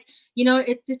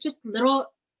 It's just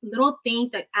little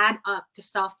things that add up to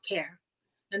self-care.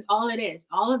 And all of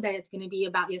that is going to be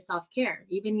about your self-care.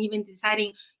 Even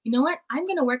deciding, you know what, I'm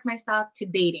going to work myself to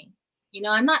dating. You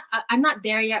know, I'm not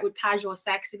there yet with casual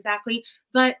sex exactly,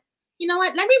 but you know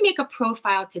what? Let me make a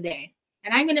profile today,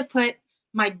 and I'm gonna put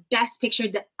my best picture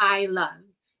that I love,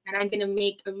 and I'm gonna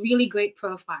make a really great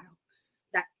profile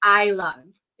that I love.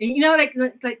 And, you know, like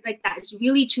that. It's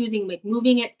really choosing, like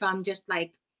moving it from just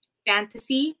like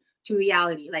fantasy to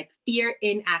reality, like fear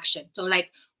in action. So like,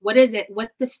 what is it?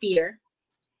 What's the fear?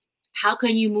 How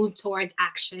can you move towards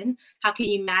action? How can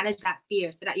you manage that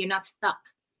fear so that you're not stuck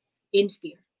in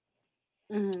fear?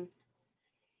 Mhm.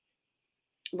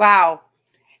 Wow.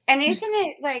 And isn't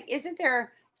it like, isn't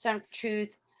there some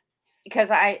truth? Because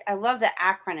I love the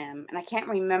acronym and I can't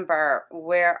remember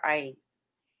where I,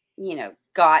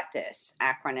 got this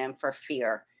acronym for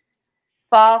fear.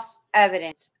 False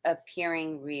evidence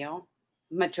appearing real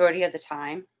majority of the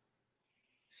time.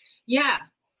 Yeah,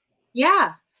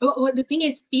 yeah. Well, the thing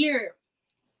is, fear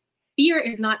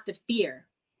is not the fear.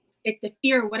 It's the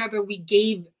fear, whatever we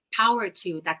gave power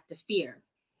to, that's the fear,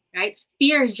 right?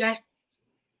 Fear is just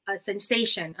a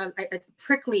sensation, a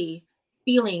prickly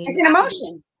feeling in It's the an back of the,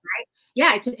 emotion. right?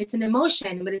 Yeah, it's an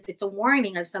emotion, but it's a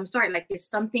warning of some sort. Like, is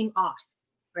something off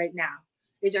right now?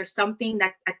 Is there something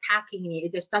that's attacking me?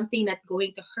 Is there something that's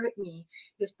going to hurt me?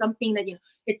 There's something that,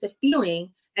 it's a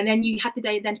feeling. And then you have to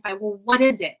identify, well, what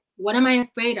is it? What am I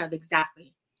afraid of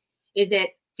exactly? Is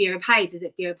it fear of heights? Is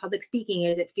it fear of public speaking?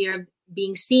 Is it fear of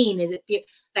being seen? Is it fear?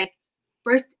 Like,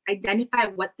 first identify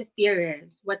what the fear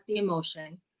is, what's the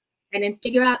emotion, and then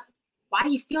figure out why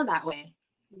you feel that way.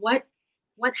 What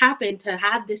what happened to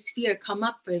have this fear come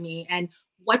up for me, and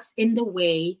what's in the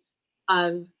way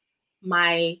of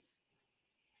my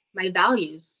my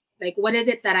values? Like, what is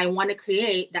it that I want to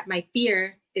create that my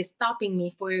fear is stopping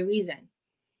me for a reason?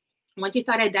 Once you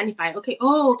start identifying, okay,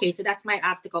 oh, okay, so that's my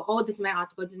obstacle. Oh, this is my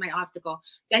obstacle. This is my obstacle.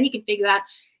 Then you can figure out,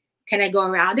 can I go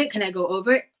around it? Can I go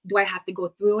over it? Do I have to go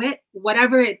through it?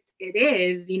 Whatever it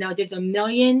is, there's a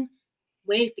million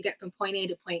ways to get from point A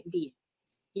to point B.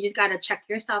 You just got to check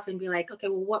yourself and be like, okay,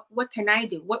 well, what can I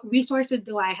do? What resources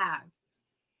do I have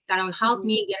that'll help Mhm.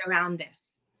 me get around this?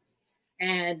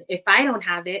 And if I don't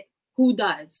have it, who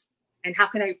does? And how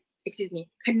can I,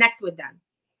 connect with them?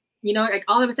 Like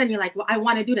all of a sudden you're like, well, I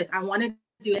want to do this. I want to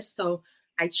do this. So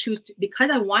I choose to, because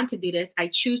I want to do this, I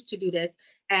choose to do this.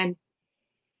 And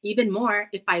even more,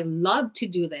 if I love to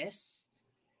do this,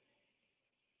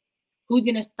 who's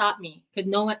going to stop me? Because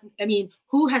no one, I mean,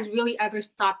 who has really ever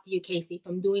stopped you, Casey,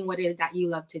 from doing what it is that you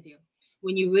love to do?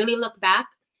 When you really look back,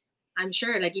 I'm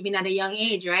sure, like even at a young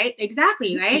age, right?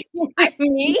 Exactly, right? I,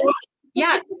 you Me? know,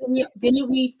 yeah. Didn't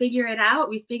we figure it out?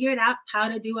 We figured out how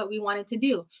to do what we wanted to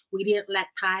do. We didn't let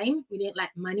time, we didn't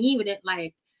let money, we didn't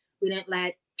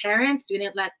let parents, we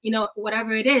didn't let,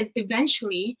 whatever it is.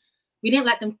 Eventually, we didn't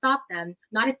let them stop them.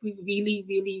 Not if we really,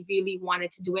 really, really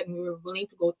wanted to do it and we were willing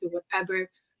to go through whatever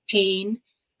pain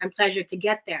and pleasure to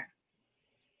get there.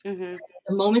 Mhm.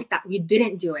 The moment that we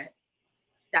didn't do it,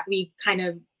 that we kind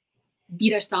of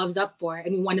beat ourselves up for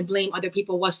and we want to blame other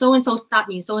people. Well, so and so stopped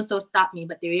me, so and so stopped me.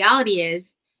 But the reality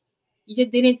is, you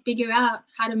just didn't figure out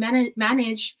how to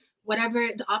manage whatever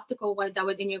the obstacle was that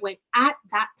was in your way at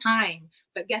that time.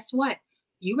 But guess what?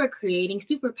 You were creating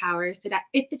superpowers so that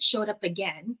if it showed up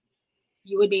again,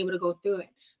 you would be able to go through it.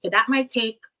 So that might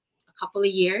take a couple of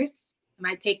years, it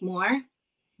might take more,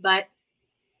 but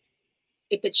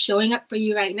if it's showing up for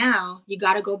you right now, you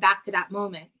got to go back to that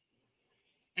moment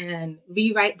and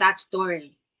rewrite that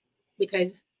story,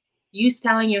 because you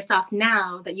telling yourself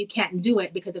now that you can't do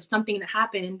it because of something that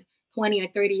happened 20 or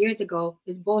 30 years ago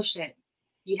is bullshit.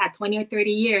 You had 20 or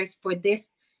 30 years for this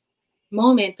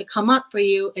moment to come up for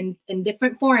you in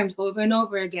different forms over and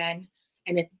over again.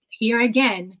 And it's here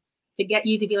again to get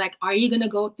you to be like, are you going to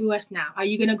go through us now? Are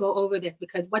you going to go over this?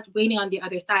 Because what's waiting on the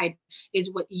other side is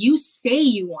what you say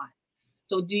you want.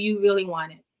 So do you really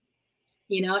want it?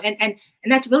 And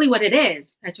that's really what it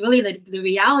is. That's really the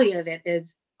reality of it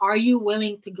is, are you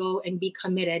willing to go and be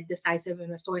committed, decisive,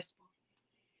 and resourceful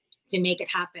to make it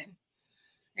happen?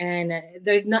 And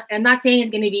I'm not saying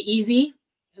it's going to be easy.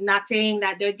 I'm not saying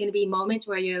that there's going to be moments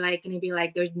where you're like going to be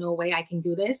like, there's no way I can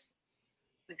do this.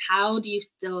 But how do you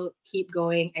still keep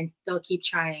going and still keep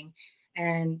trying?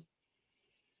 And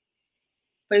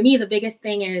for me, the biggest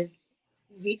thing is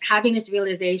having this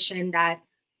realization that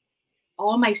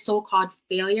all my so-called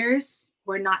failures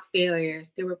were not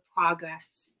failures. They were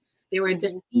progress. They were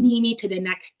just Mhm. leading me to the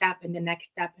next step and the next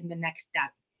step and the next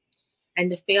step.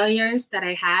 And the failures that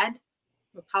I had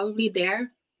were probably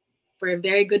there for a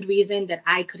very good reason that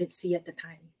I couldn't see at the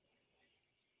time.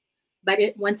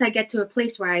 But once I get to a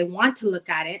place where I want to look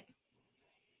at it,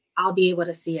 I'll be able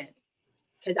to see it.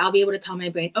 Because I'll be able to tell my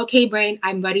brain, okay, brain,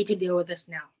 I'm ready to deal with this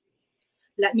now.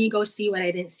 Let me go see what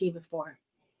I didn't see before.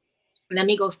 Let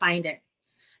me go find it.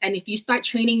 And if you start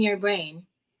training your brain,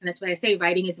 and that's what I say,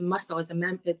 writing is a muscle,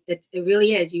 it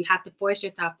really is. You have to force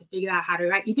yourself to figure out how to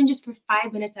write, even just for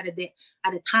 5 minutes at a day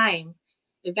at a time.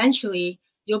 Eventually,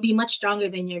 you'll be much stronger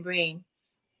than your brain,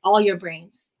 all your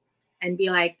brains, and be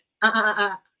like,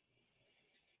 I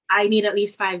need at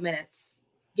least 5 minutes.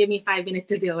 Give me 5 minutes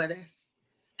to deal with this.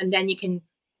 And then you can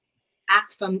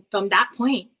act from that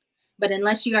point. But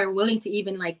unless you are willing to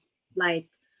even like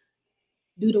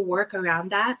do the work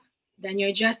around that, then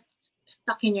you're just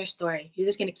stuck in your story. You're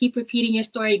just going to keep repeating your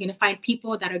story. You're going to find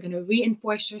people that are going to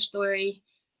reinforce your story.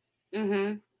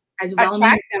 Mm-hmm. As well.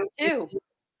 Attract them too.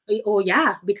 Oh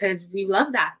yeah, because we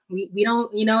love that. We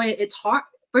don't, it's hard.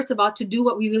 First of all, to do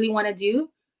what we really want to do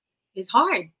is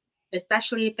hard,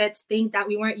 especially if it's things that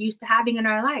we weren't used to having in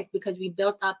our life, because we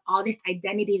built up all these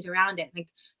identities around it.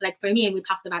 Like for me, and we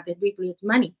talked about this briefly, it's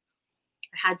money.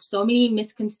 I had so many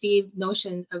misconceived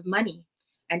notions of money,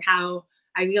 and how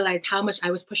I realized how much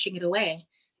I was pushing it away.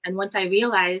 And once I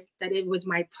realized that it was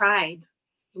my pride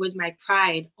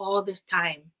all this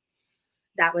time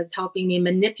that was helping me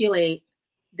manipulate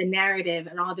the narrative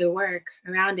and all the work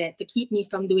around it to keep me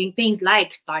from doing things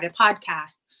like start a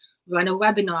podcast, run a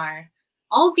webinar,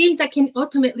 all things that can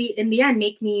ultimately, in the end,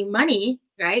 make me money,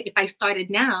 right? If I started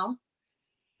now,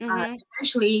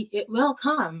 eventually it will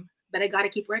come, but I got to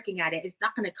keep working at it. It's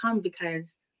not going to come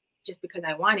just because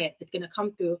I want it. It's going to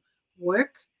come through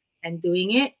work and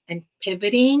doing it and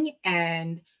pivoting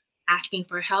and asking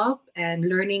for help and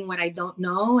learning what I don't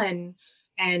know, and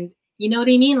you know what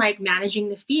I mean? Like managing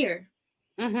the fear,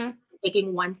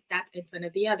 taking one step in front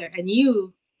of the other. And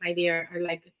you, my dear, are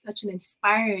like such an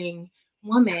inspiring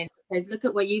woman, because look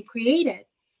at what you've created,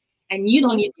 and you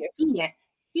don't even see it.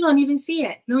 You don't even see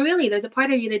it. No, really, there's a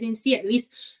part of you that didn't see it. At least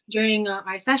during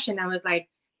our session, I was like,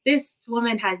 this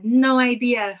woman has no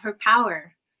idea her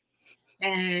power,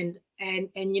 and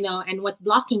what's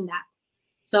blocking that.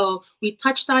 So we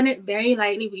touched on it very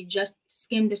lightly. We just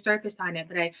skimmed the surface on it.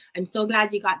 But I'm so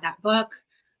glad you got that book.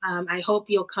 I hope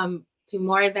you'll come to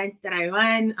more events that I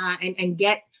run, and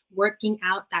get working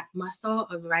out that muscle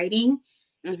of writing.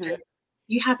 Because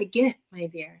you have a gift, my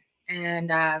dear.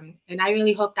 And I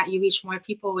really hope that you reach more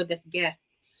people with this gift,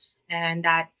 and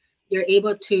that you're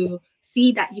able to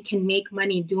see that you can make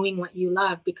money doing what you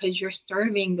love, because you're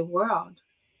serving the world.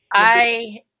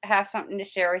 I have something to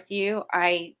share with you.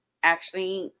 I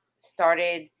actually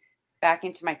started back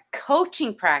into my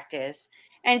coaching practice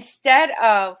instead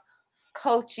of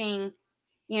coaching,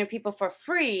 people for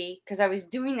free, because I was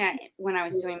doing that when I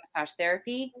was doing massage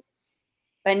therapy.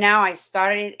 But now I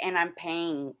started and I'm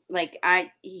paying. Like I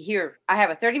have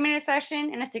a 30-minute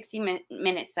session and a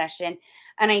 60-minute session,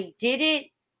 and I did it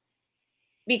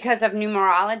because of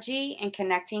numerology and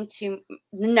connecting to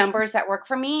the numbers that work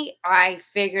for me. I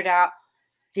figured out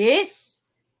this,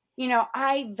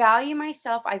 I value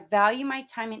myself, I value my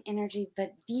time and energy,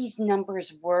 but these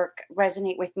numbers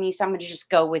resonate with me, so I'm going to just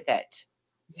go with it.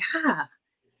 Yeah.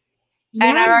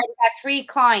 And I already got 3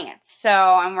 clients, so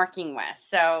I'm working with.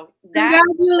 So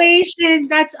congratulations.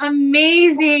 That's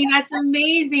amazing. That's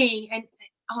amazing. And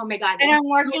oh my God. And I'm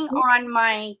working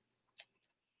on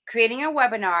creating a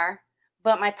webinar,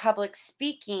 but my public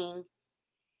speaking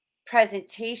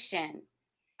presentation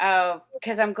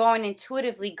because I'm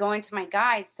intuitively going to my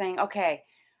guides saying, okay,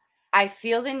 I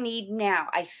feel the need now.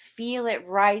 I feel it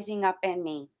rising up in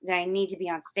me that I need to be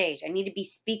on stage. I need to be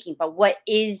speaking. But what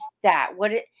is that?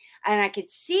 And I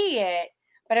could see it,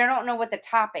 but I don't know what the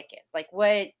topic is. Like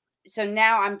what? So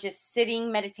now I'm just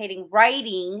sitting, meditating,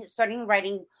 starting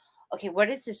writing. Okay, what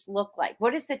does this look like?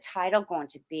 What is the title going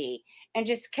to be? And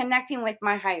just connecting with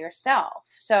my higher self.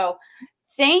 So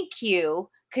thank you,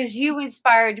 because you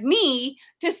inspired me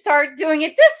to start doing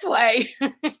it this way.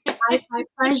 My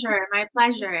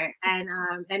pleasure.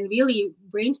 And really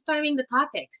brainstorming the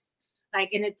topics, and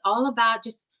it's all about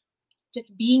just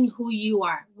being who you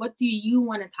are. What do you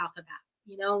want to talk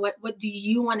about? What do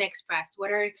you want to express?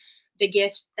 What are the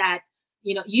gifts that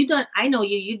I know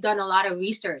you've done a lot of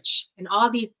research and all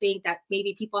these things that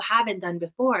maybe people haven't done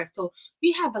before. So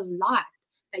you have a lot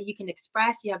that you can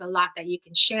express. You have a lot that you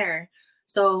can share.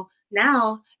 So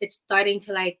now it's starting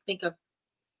to think of,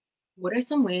 what are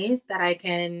some ways that I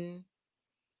can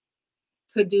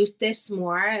produce this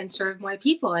more and serve more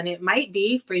people? And it might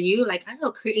be for you, I don't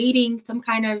know, creating some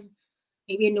kind of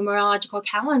maybe a numerological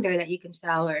calendar that you can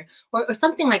sell, or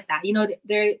something like that.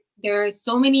 There are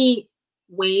so many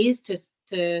ways to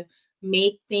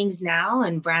make things now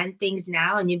and brand things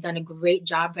now. And you've done a great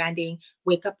job branding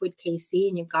Wake Up with KC,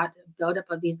 and you've got a buildup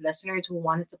of these listeners who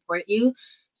want to support you.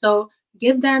 So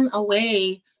give them a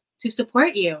way to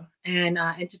support you and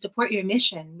to support your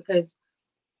mission, because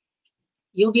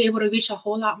you'll be able to reach a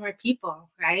whole lot more people,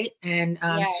 right? And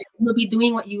Yes. you'll be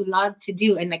doing what you love to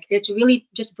do. And like, it's really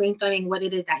just brainstorming what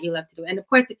it is that you love to do. And of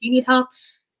course, if you need help,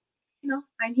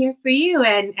 I'm here for you.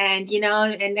 And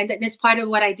that's part of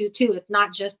what I do too. It's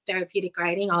not just therapeutic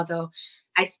writing, although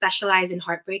I specialize in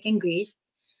heartbreak and grief.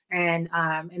 And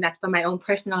that's from my own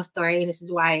personal story. And this is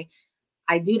why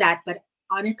I do that. But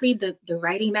honestly, the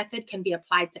writing method can be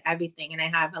applied to everything. And I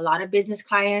have a lot of business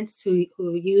clients who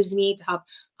use me to help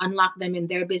unlock them in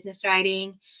their business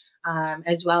writing,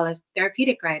 as well as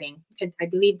therapeutic writing. Because I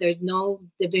believe there's no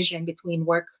division between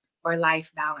work or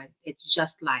life balance. It's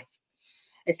just life,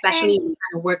 especially the And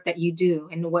kind of work that you do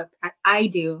and what I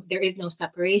do. There is no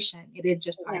separation. It is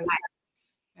just our mhm, life,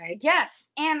 right? yes,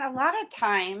 and a lot of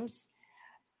times,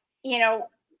 you know,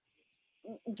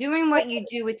 doing what you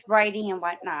do with writing and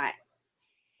whatnot,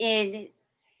 in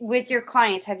with your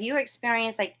clients, have you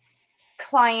experienced like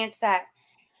clients that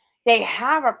they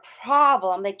have a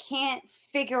problem, they can't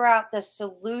figure out the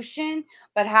solution,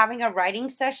 but having a writing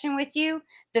session with you,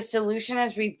 the solution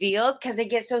is revealed because they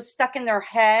get so stuck in their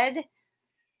head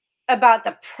about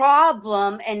the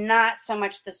problem and not so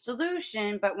much the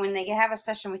solution. But when they have a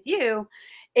session with you,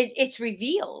 it's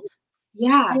revealed. And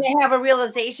Yeah. they have a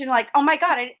realization like, oh my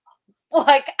God,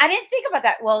 like I didn't think about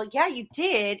that. Well, yeah, you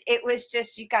did. It was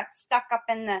just you got stuck up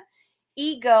in the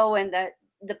ego and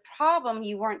the problem.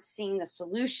 You weren't seeing the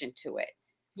solution to it.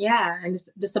 Yeah, and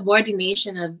the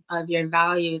subordination of your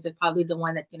values is probably the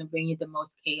one that's going to bring you the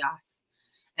most chaos.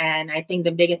 And I think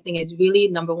the biggest thing is really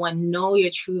number one, know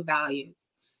your true values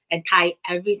and tie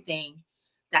everything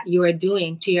that you are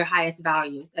doing to your highest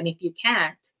values. And if you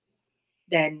can't,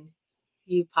 then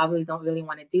you probably don't really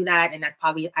want to do that. And that's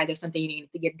probably either something you need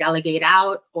to get delegate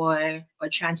out or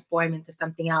transform into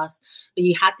something else. But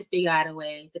you have to figure out a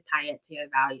way to tie it to your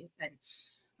values. And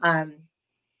um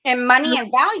And money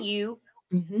and value,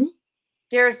 mhm.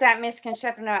 there's that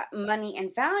misconception about money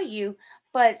and value,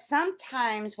 but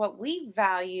sometimes what we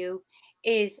value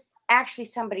is actually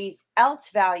somebody's else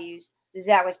values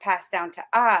that was passed down to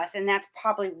us. And that's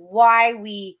probably why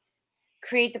we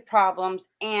create the problems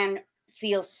and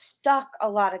feel stuck a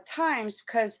lot of times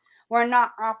because we're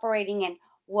not operating in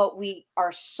what we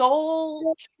our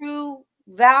soul true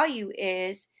value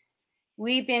is.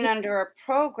 We've been under a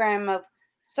program of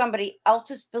somebody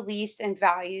else's beliefs and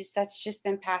values that's just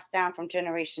been passed down from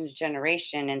generation to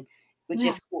generation, and we Yeah.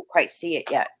 just can't quite see it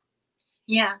yet.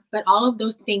 Yeah, but all of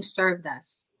those things served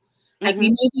us. Like we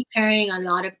Hmm. may be carrying a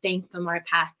lot of things from our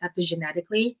past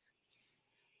epigenetically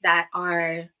that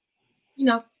are, you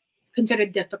know,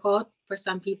 considered difficult for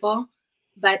some people,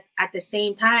 but at the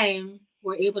same time,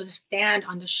 we're able to stand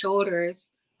on the shoulders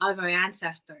of our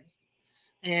ancestors.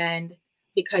 And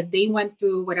because they went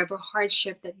through whatever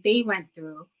hardship that they went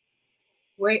through,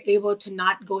 we're able to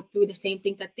not go through the same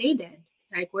thing that they did.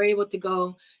 Like we're able to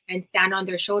go and stand on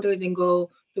their shoulders and go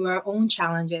through our own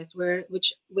challenges,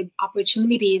 which with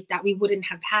opportunities that we wouldn't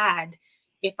have had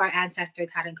if our ancestors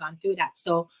hadn't gone through that.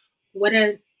 So what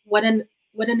a what an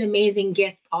what an amazing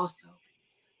gift also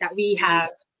that we Hmm.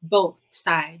 have both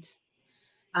sides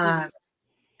Hmm. um,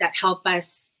 that help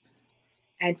us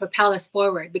and propel us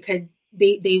forward because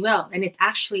they will. And it's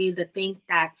actually the things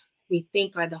that we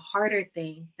think are the harder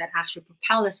things that actually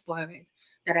propel us forward.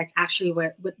 That it's actually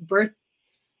what birth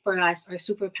for us are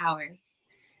superpowers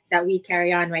that we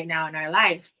carry on right now in our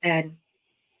life. And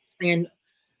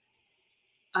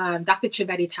Dr.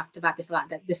 Trivedi talked about this a lot.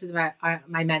 That this is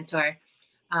my mentor.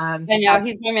 I He know talked.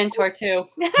 he's my mentor too.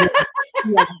 Yeah,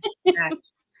 yeah, yeah.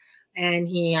 And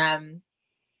he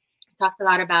talked a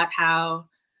lot about how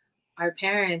our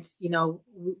parents,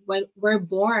 we're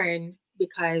born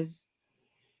because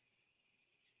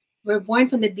we're born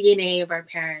from the DNA of our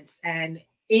parents, and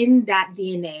in that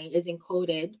DNA is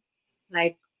encoded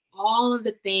like all of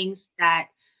the things that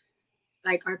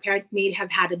like our parents may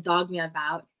have had a dogma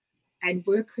about, and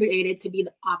we're created to be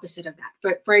the opposite of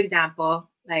that. For example,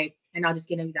 like, and I'll just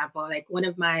give an example. Like one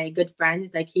of my good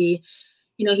friends, like he's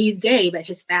gay, but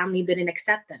his family didn't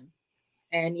accept him.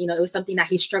 And it was something that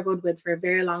he struggled with for a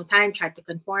very long time, tried to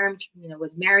conform,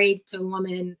 was married to a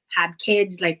woman, had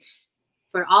kids, like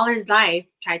for all his life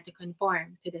tried to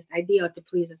conform to this ideal to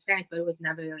please his parents, but it was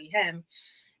never really him.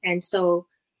 And so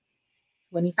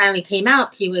when he finally came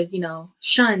out, he was,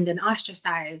 shunned and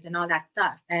ostracized and all that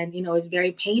stuff. And, it was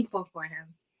very painful for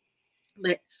him.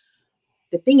 But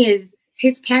the thing is,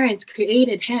 his parents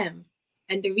created him.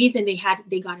 And the reason they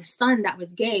got a son that was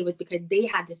gay was because they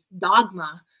had this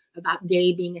dogma about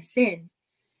gay being a sin.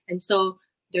 And so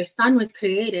their son was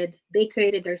created, they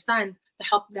created their son to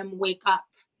help them wake up.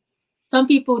 Some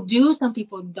people do, some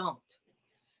people don't.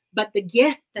 But the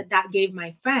gift that gave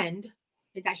my friend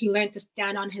is that he learned to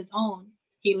stand on his own.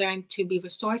 He learned to be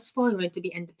resourceful. He learned to be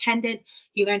independent.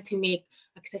 He learned to make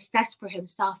a success for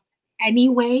himself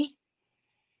anyway.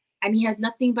 And he has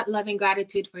nothing but love and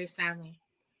gratitude for his family.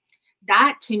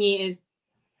 That to me is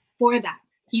for that.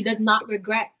 He does not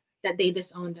regret that they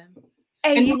disowned him.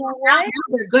 And And you know what? now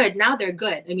they're good. Now they're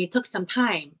good. I mean, it took some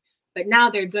time, but now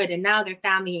they're good. And now their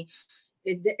family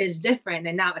is different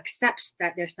and now accepts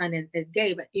that their son is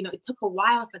gay. But, it took a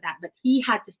while for that. But he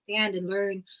had to stand and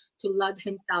learn to love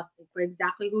himself for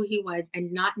exactly who he was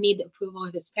and not need the approval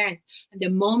of his parents. And the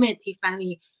moment he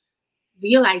finally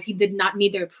realized he did not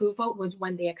need their approval was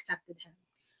when they accepted him,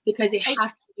 because it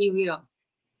has to be real.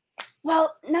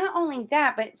 Well, not only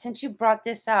that, but since you brought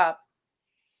this up,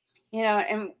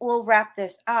 and we'll wrap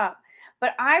this up.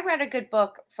 But I read a good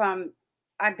book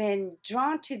I've been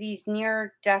drawn to these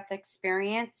near death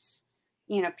experience,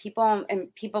 people,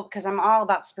 because I'm all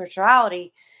about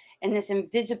spirituality and this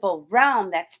invisible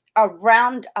realm that's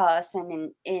around us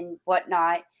and in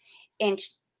whatnot. And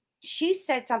she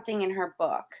said something in her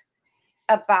book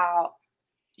about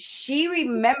she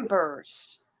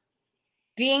remembers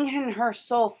being in her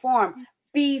soul form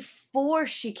before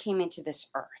she came into this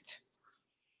earth.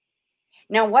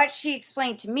 Now, what she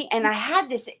explained to me, and I had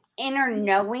this inner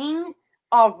knowing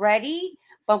already,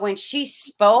 but when she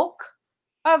spoke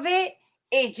of it,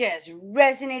 it just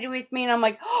resonated with me. And I'm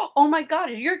like, oh my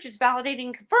God, you're just validating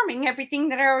and confirming everything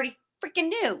that I already freaking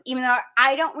knew. Even though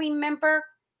I don't remember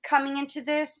coming into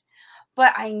this,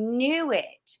 but I knew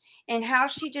it. And how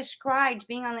she described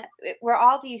being on where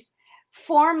all these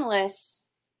formless,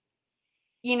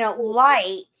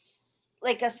 lights,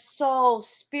 like a soul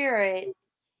spirit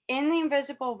in the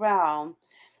invisible realm.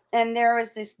 And there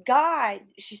was this guy,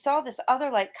 she saw this other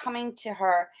light coming to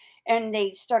her, and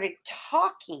they started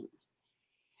talking.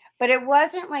 But it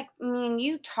wasn't like me and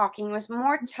you talking, it was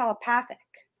more telepathic.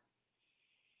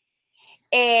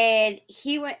 And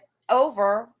he went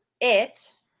over it.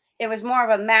 It was more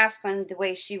of a masculine, the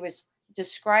way she was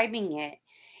describing it.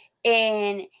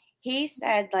 And he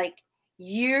said, like,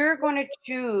 you're going to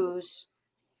choose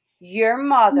your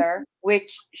mother,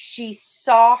 which she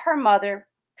saw her mother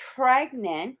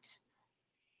pregnant,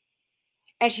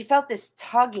 and she felt this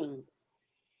tugging.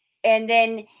 And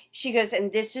then she goes,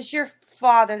 and this is your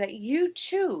father that you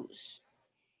choose.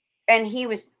 And he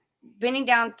was bending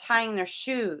down, tying their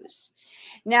shoes.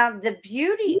 Now, the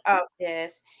beauty of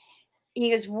this,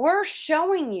 he goes, we're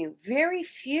showing you very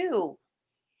few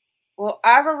will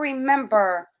ever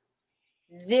remember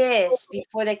this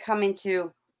before they come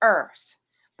into earth.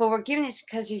 But we're giving this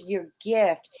because of your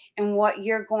gift and what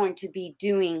you're going to be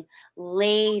doing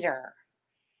later.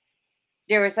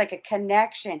 There was like a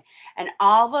connection. And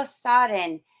all of a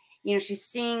sudden, she's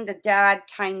seeing the dad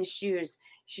tying the shoes.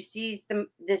 She sees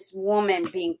this woman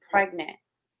being pregnant.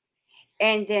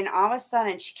 And then all of a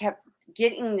sudden, she kept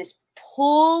getting this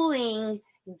pulling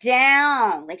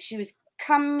down. Like she was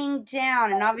coming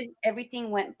down, and obviously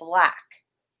everything went black.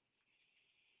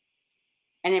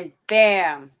 And then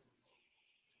bam,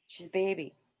 she's a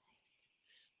baby.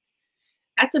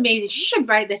 That's amazing. She should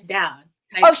write this down.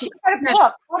 Oh, she's got a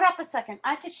book. Hold up a second.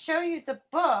 I could show you the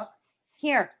book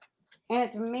here. And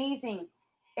it's amazing.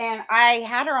 And I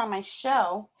had her on my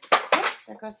show. Oops,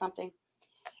 there goes something.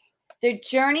 The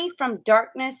Journey from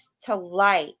Darkness to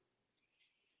Light.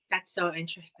 That's so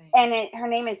interesting. And her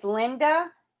name is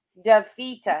Linda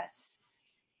DeVitas.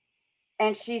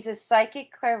 And she's a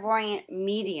psychic clairvoyant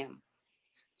medium.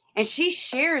 And she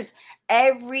shares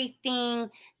everything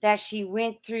that she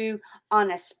went through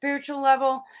on a spiritual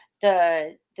level,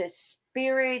 the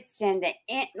spirits and the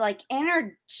like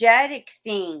energetic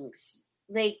things,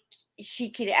 like she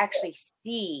could actually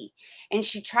see. And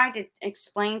she tried to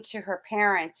explain to her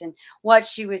parents and what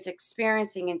she was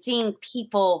experiencing and seeing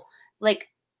people like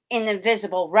in the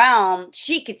visible realm.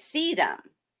 She could see them.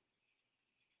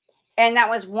 And that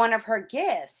was one of her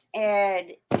gifts.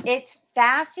 And it's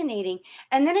fascinating.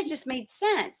 And then it just made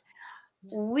sense.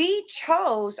 We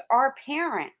chose our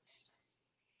parents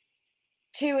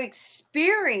to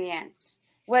experience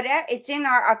whatever it's in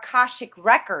our Akashic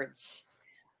records,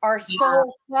 our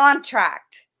soul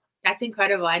contract. That's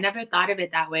incredible. I never thought of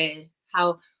it that way,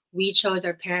 how we chose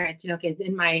our parents, because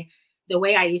the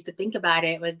way I used to think about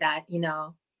it was that,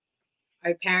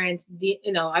 our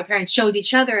parents chose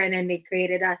each other and then they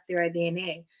created us through our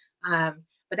DNA.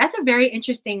 But that's a very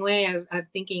interesting way of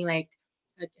thinking, like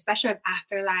especially of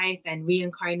afterlife and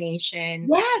reincarnation.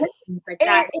 Yes. Like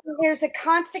that. And there's a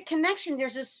constant connection.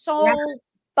 There's a soul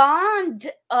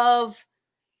bond of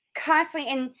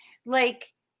constantly. And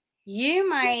like you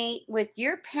might, with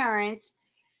your parents,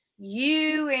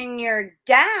 you and your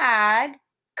dad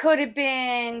could have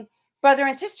been brother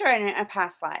and sister in a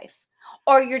past life,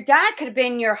 or your dad could have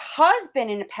been your husband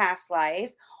in a past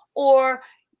life, or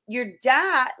your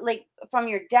dad, like from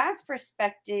your dad's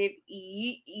perspective,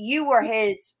 you were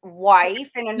his wife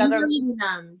in another.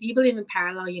 Do you believe in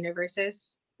parallel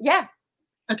universes? Yeah.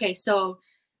 Okay, so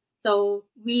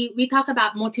we talk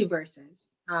about multiverses.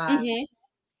 Hmm.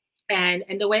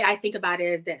 And the way I think about it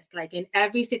is this: like in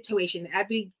every situation,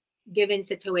 every given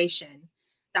situation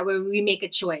that where we make a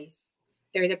choice,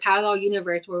 there is a parallel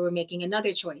universe where we're making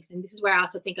another choice. And this is where I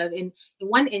also think of in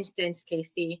one instance,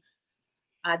 Casey,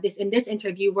 this in this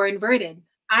interview, we're inverted.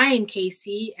 I'm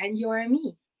Casey and you're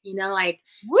me. You know, like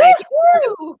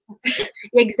Woohoo!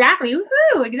 exactly,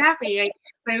 woohoo, exactly. Like,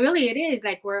 but really, it is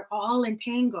like we're all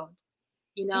entangled.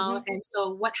 You know, Hmm. and so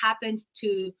what happens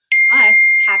to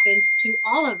us happens to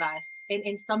all of us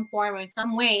in some form or in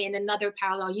some way in another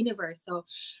parallel universe. So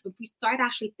if we start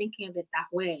actually thinking of it that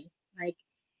way, like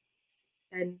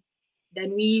then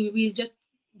we just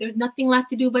there's nothing left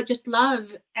to do but just love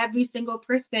every single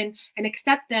person and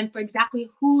accept them for exactly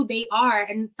who they are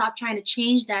and stop trying to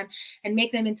change them and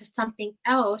make them into something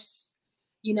else,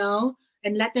 you know,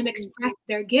 and let them express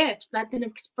their gifts, let them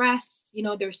express, you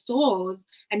know, their souls.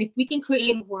 And if we can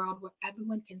create a world where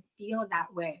everyone can feel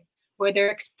that way, where they're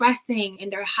expressing in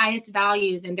their highest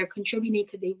values and they're contributing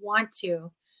because they want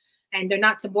to, and they're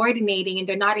not subordinating and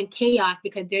they're not in chaos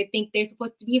because they think they're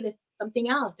supposed to be this something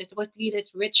else. They're supposed to be this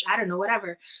rich, I don't know,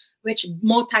 whatever, rich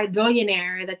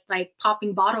multi-billionaire that's like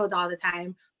popping bottles all the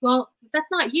time. Well, that's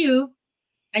not you,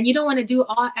 and you don't want to do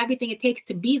all everything it takes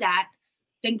to be that.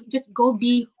 Then just go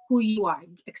be who you are.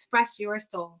 Express your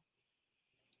soul.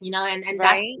 You know, and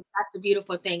Right. that's the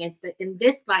beautiful thing. And in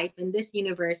this life, in this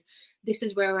universe, this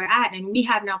is where we're at, and we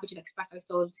have an opportunity to express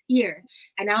ourselves here.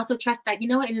 And I also trust that, you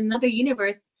know, in another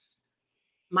universe,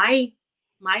 my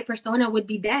my persona would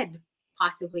be dead,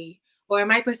 possibly, or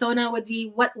my persona would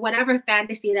be whatever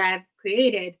fantasy that I've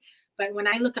created. But when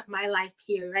I look at my life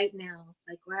here right now,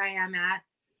 like where I am at,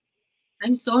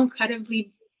 I'm so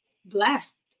incredibly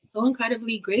blessed, so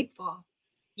incredibly grateful,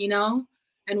 you know.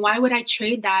 And why would I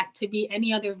trade that to be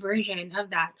any other version of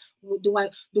that? Do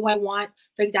I want,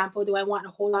 for example, do I want a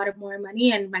whole lot of more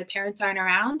money and my parents aren't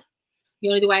around? You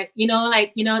know, do I, you know,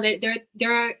 like, you know,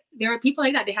 there are people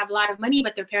like that. They have a lot of money,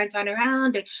 but their parents aren't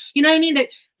around. You know what I mean? That,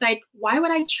 like, why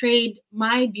would I trade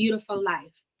my beautiful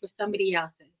life for somebody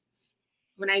else's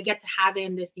when I get to have it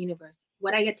in this universe?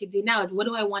 What I get to do now is, what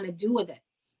do I want to do with it?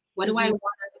 What do I Hmm. want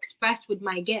to express with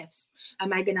my gifts?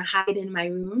 Am I gonna hide in my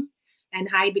room and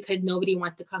hide because nobody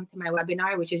wants to come to my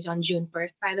webinar, which is on June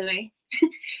 1st, by the way,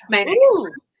 my next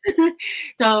Ooh. one.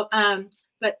 So,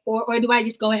 but or do I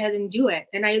just go ahead and do it?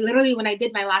 And I literally, when I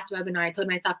did my last webinar, I told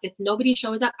myself, if nobody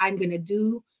shows up, I'm gonna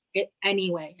do it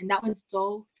anyway. And that was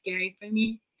so scary for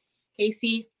me,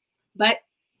 Casey. But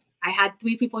I had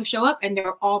 3 people show up and they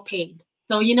were all paid.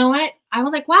 So you know what? I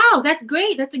was like, wow, that's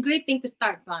great. That's a great thing to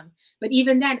start from. But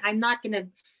even then, I'm not gonna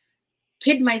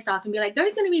kid myself and be like,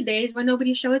 there's gonna be days where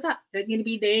nobody shows up. There's gonna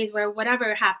be days where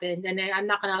whatever happens, and then I'm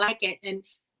not gonna like it. And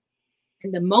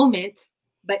in the moment,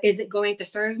 but is it going to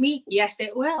serve me? Yes,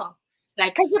 it will.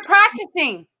 Like, Because you're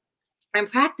practicing. I'm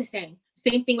practicing.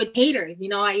 Same thing with haters. You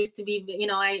know, I used to be, you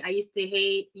know, I used to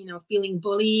hate, you know, feeling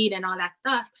bullied and all that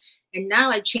stuff. And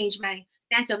now I changed my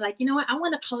stance of like, you know what, I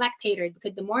want to collect haters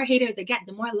because the more haters I get,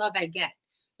 the more love I get.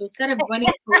 So instead of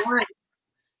running towards,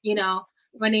 you know,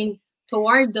 running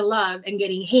towards the love and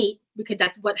getting hate, because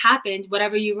that's what happens.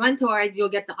 Whatever you run towards, you'll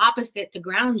get the opposite to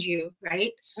ground you,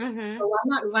 right? Hmm. So why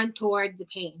not run towards the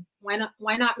pain? Why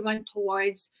not run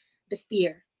towards the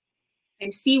fear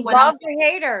and see what else Love the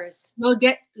haters. you'll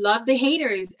get? Love the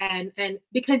haters, and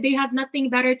because they have nothing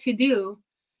better to do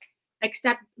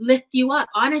except lift you up.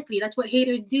 Honestly, that's what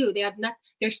haters do. They have not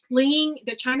they're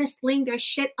trying to sling their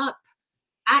shit up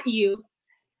at you,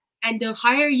 and the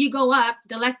higher you go up,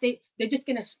 the less they're just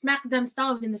gonna smack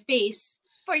themselves in the face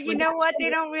But you with know that what they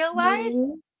shit. don't You know what I realize?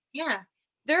 mean? Yeah.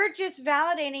 They're just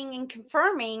validating and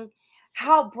confirming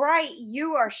how bright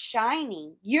you are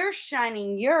shining. You're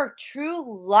shining your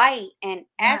true light and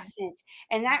Yeah. essence,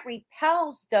 and that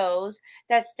repels those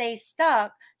that stay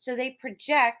stuck. So they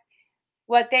project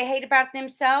what they hate about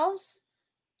themselves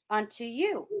onto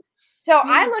you. So Yeah.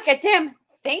 I look at them,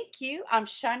 thank you. I'm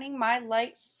shining my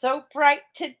light so bright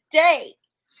today.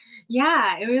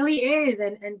 Yeah, it really is.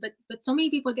 And so many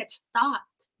people get stopped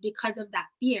because of that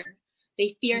fear.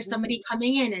 They fear Mhm. somebody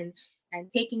coming in and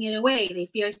taking it away. They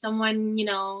fear someone,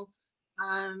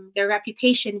 their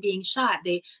reputation being shot.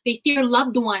 They fear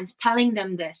loved ones telling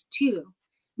them this too,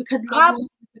 because loved How ones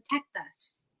protect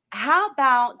us. how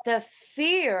about the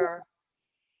fear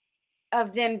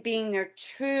of them being their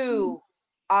true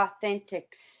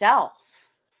authentic self.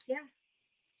 Yeah.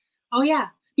 Oh yeah.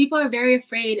 People are very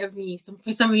afraid of me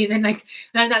for some reason. Like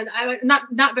not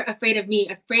afraid of me,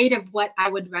 afraid of what I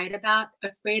would write about,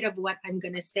 afraid of what I'm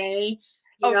gonna say.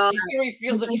 You Oh, know, she's gonna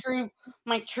reveal the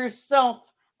my true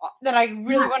self that I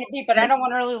really yeah, want to be, but I don't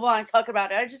want to really want to talk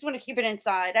about it. I just want to keep it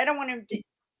inside. I don't want to.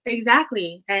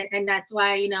 exactly. And that's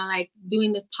why, like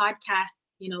doing this podcast,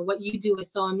 what you do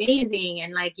is so amazing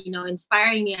and like,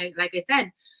 inspiring me, like I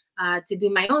said, to do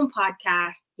my own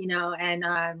podcast,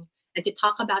 and to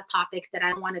talk about topics that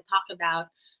I want to talk about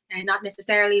and not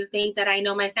necessarily things that I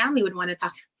know my family would want to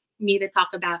talk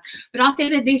about. But I'll say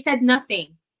that they said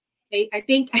nothing. I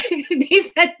think they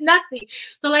said nothing.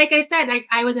 So like I said,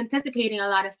 I was anticipating a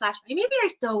lot of flashbacks. Maybe I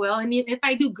still will. And if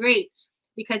I do, great.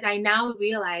 Because I now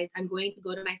realize I'm going to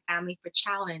go to my family for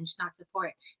challenge, not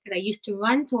support. Because I used to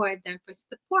run towards them for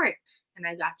support. And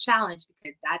I got challenged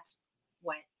because that's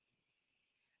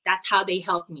how they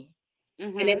helped me.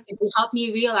 And Mm-hmm. it helped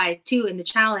me realize too in the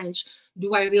challenge,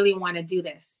 do I really want to do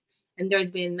this? And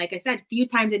there's been, like I said, a few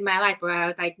times in my life where I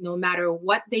was like, no matter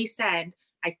what they said,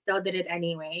 I still did it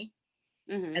anyway.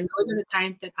 Mm-hmm. And those are the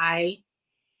times that I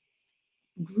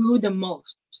grew the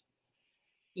most.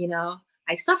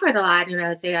 I suffered a lot.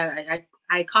 Say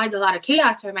I caused a lot of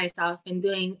chaos for myself in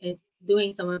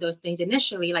doing some of those things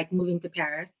initially, like moving to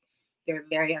Paris. They're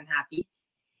very unhappy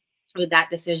with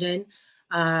that decision.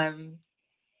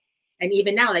 And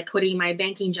even now, like quitting my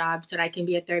banking job so that I can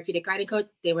be a therapeutic writing coach,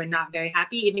 they were not very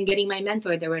happy. Even getting my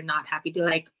mentor, they were not happy. They're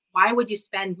like, why would you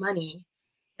spend money,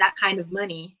 that kind of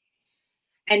money?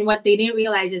 And what they didn't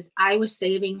realize is I was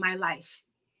saving my life.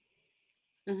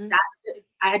 Mm-hmm. That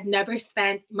I had never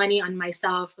spent money on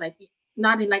myself, like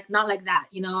not like that.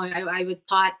 I was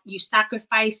taught you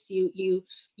sacrifice, you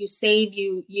save,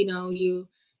 you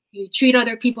treat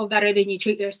other people better than you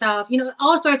treat yourself.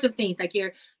 All sorts of things like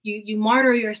you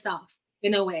martyr yourself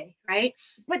in a way, right?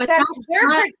 But But that's that's their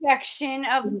not protection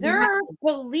of their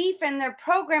belief and their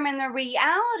program and their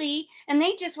reality. And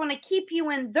they just want to keep you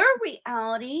in their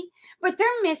reality, but they're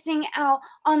missing out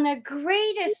on the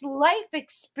greatest life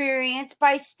experience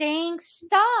by staying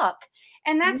stuck.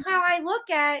 And that's how I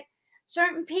look at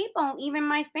certain people, even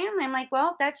my family. I'm like,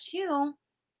 well, that's you,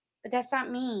 but that's not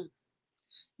me.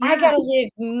 I yeah. gotta live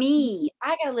me.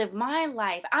 I gotta live my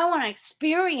life. I want to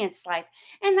experience life.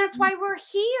 And that's why we're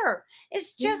here.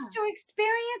 It's just Yeah. to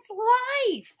experience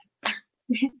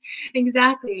life.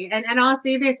 Exactly. And I'll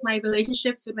say this, my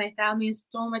relationships with my family is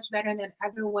so much better than it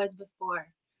ever was before.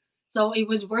 So it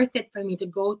was worth it for me to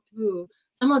go through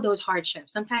some of those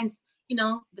hardships. Sometimes,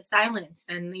 the silence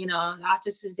and, the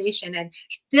ostracization and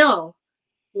still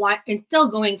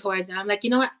going towards them. I'm like,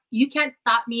 you know what? You can't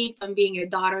stop me from being your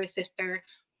daughter or sister.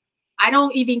 I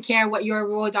don't even care what your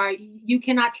rules are. You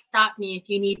cannot stop me if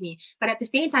you need me. But at the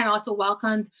same time, I also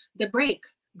welcomed the break.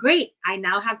 Great. I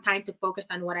now have time to focus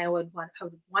on what I would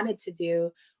wanted to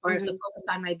do or to Mhm, focus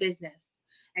on my business.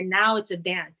 And now it's a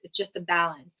dance. It's just a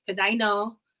balance. Because I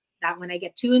know that when I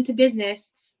get too into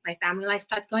business, my family life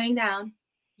starts going down,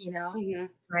 mhm.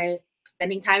 my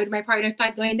spending time with my partner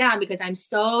starts going down because I'm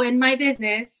so in my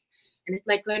business. And it's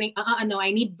like learning, no,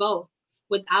 I need both.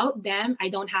 Without them, I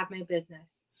don't have my business.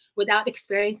 Without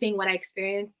experiencing what I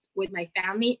experienced with my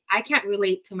family, I can't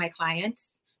relate to my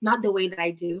clients, not the way that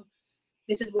I do.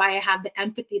 This is why I have the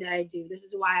empathy that I do. This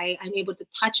is why I'm able to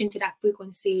touch into that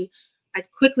frequency as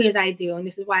quickly as I do. And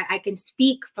this is why I can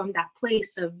speak from that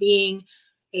place of being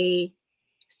a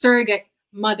surrogate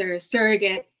mother,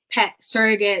 surrogate pet,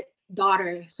 surrogate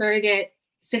daughter, surrogate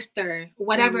sister,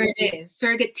 whatever Mhm. it is,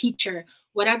 surrogate teacher,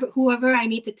 whoever I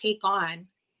need to take on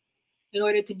in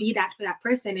order to be that for that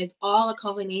person is all a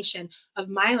culmination of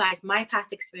my life, my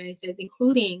past experiences,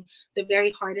 including the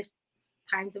very hardest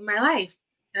times of my life.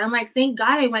 And I'm like, thank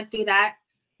God I went through that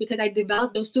because I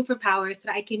developed those superpowers so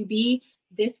that I can be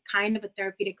this kind of a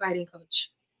therapeutic writing coach.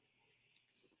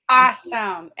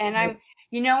 Awesome. And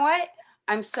you know what?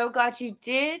 I'm so glad you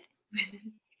did Thank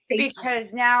you.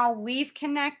 because now we've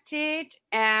connected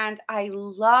and I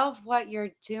love what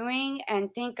you're doing.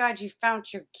 And thank God you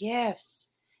found your gifts.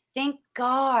 Thank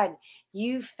God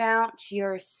you found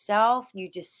yourself. You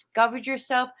discovered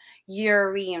yourself.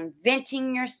 You're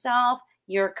reinventing yourself.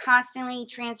 You're constantly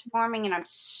transforming. And I'm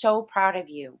so proud of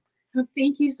you. Well,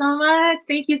 thank you so much.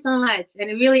 Thank you so much. And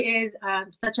it really is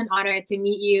such an honor to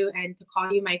meet you and to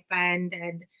call you my friend.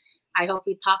 And I hope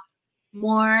we talk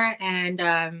more. And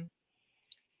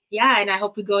yeah, and I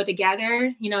hope we go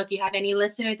together. If you have any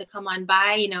listeners to come on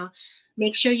by,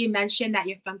 make sure you mention that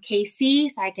you're from KC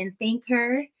so I can thank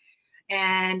her.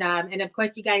 And of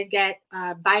course, you guys get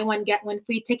buy one get one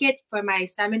free tickets for my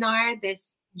seminar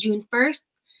this June 1st.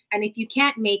 And if you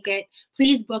can't make it,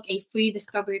 please book a free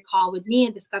discovery call with me,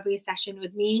 a discovery session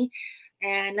with me.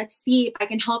 And let's see if I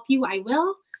can help you. I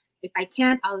will. If I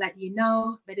can't, I'll let you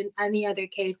know. But in any other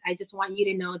case, I just want you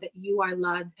to know that you are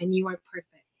loved and you are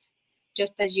perfect,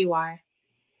 just as you are.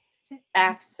 That's it.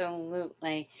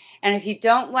 Absolutely. And if you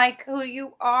don't like who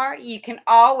you are, you can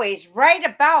always write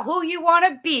about who you want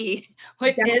to be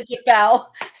with Yes.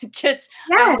 Isabel. Just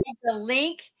I will Yes. have the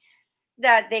link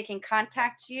that they can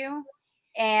contact you.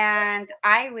 And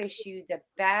I wish you the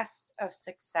best of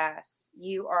success.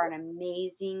 You are an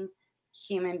amazing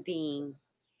human being.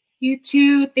 You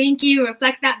too. Thank you.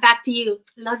 Reflect that back to you.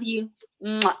 Love you.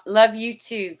 Mwah. Love you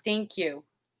too. Thank you.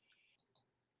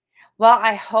 Well,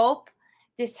 I hope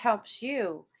this helps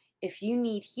you. If you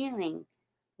need healing,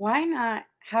 why not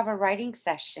have a writing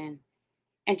session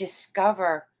and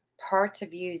discover parts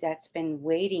of you that's been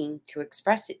waiting to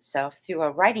express itself through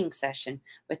a writing session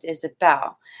with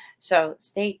Isabel? So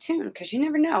stay tuned because you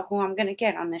never know who I'm going to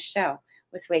get on this show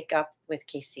with Wake Up with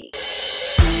KC.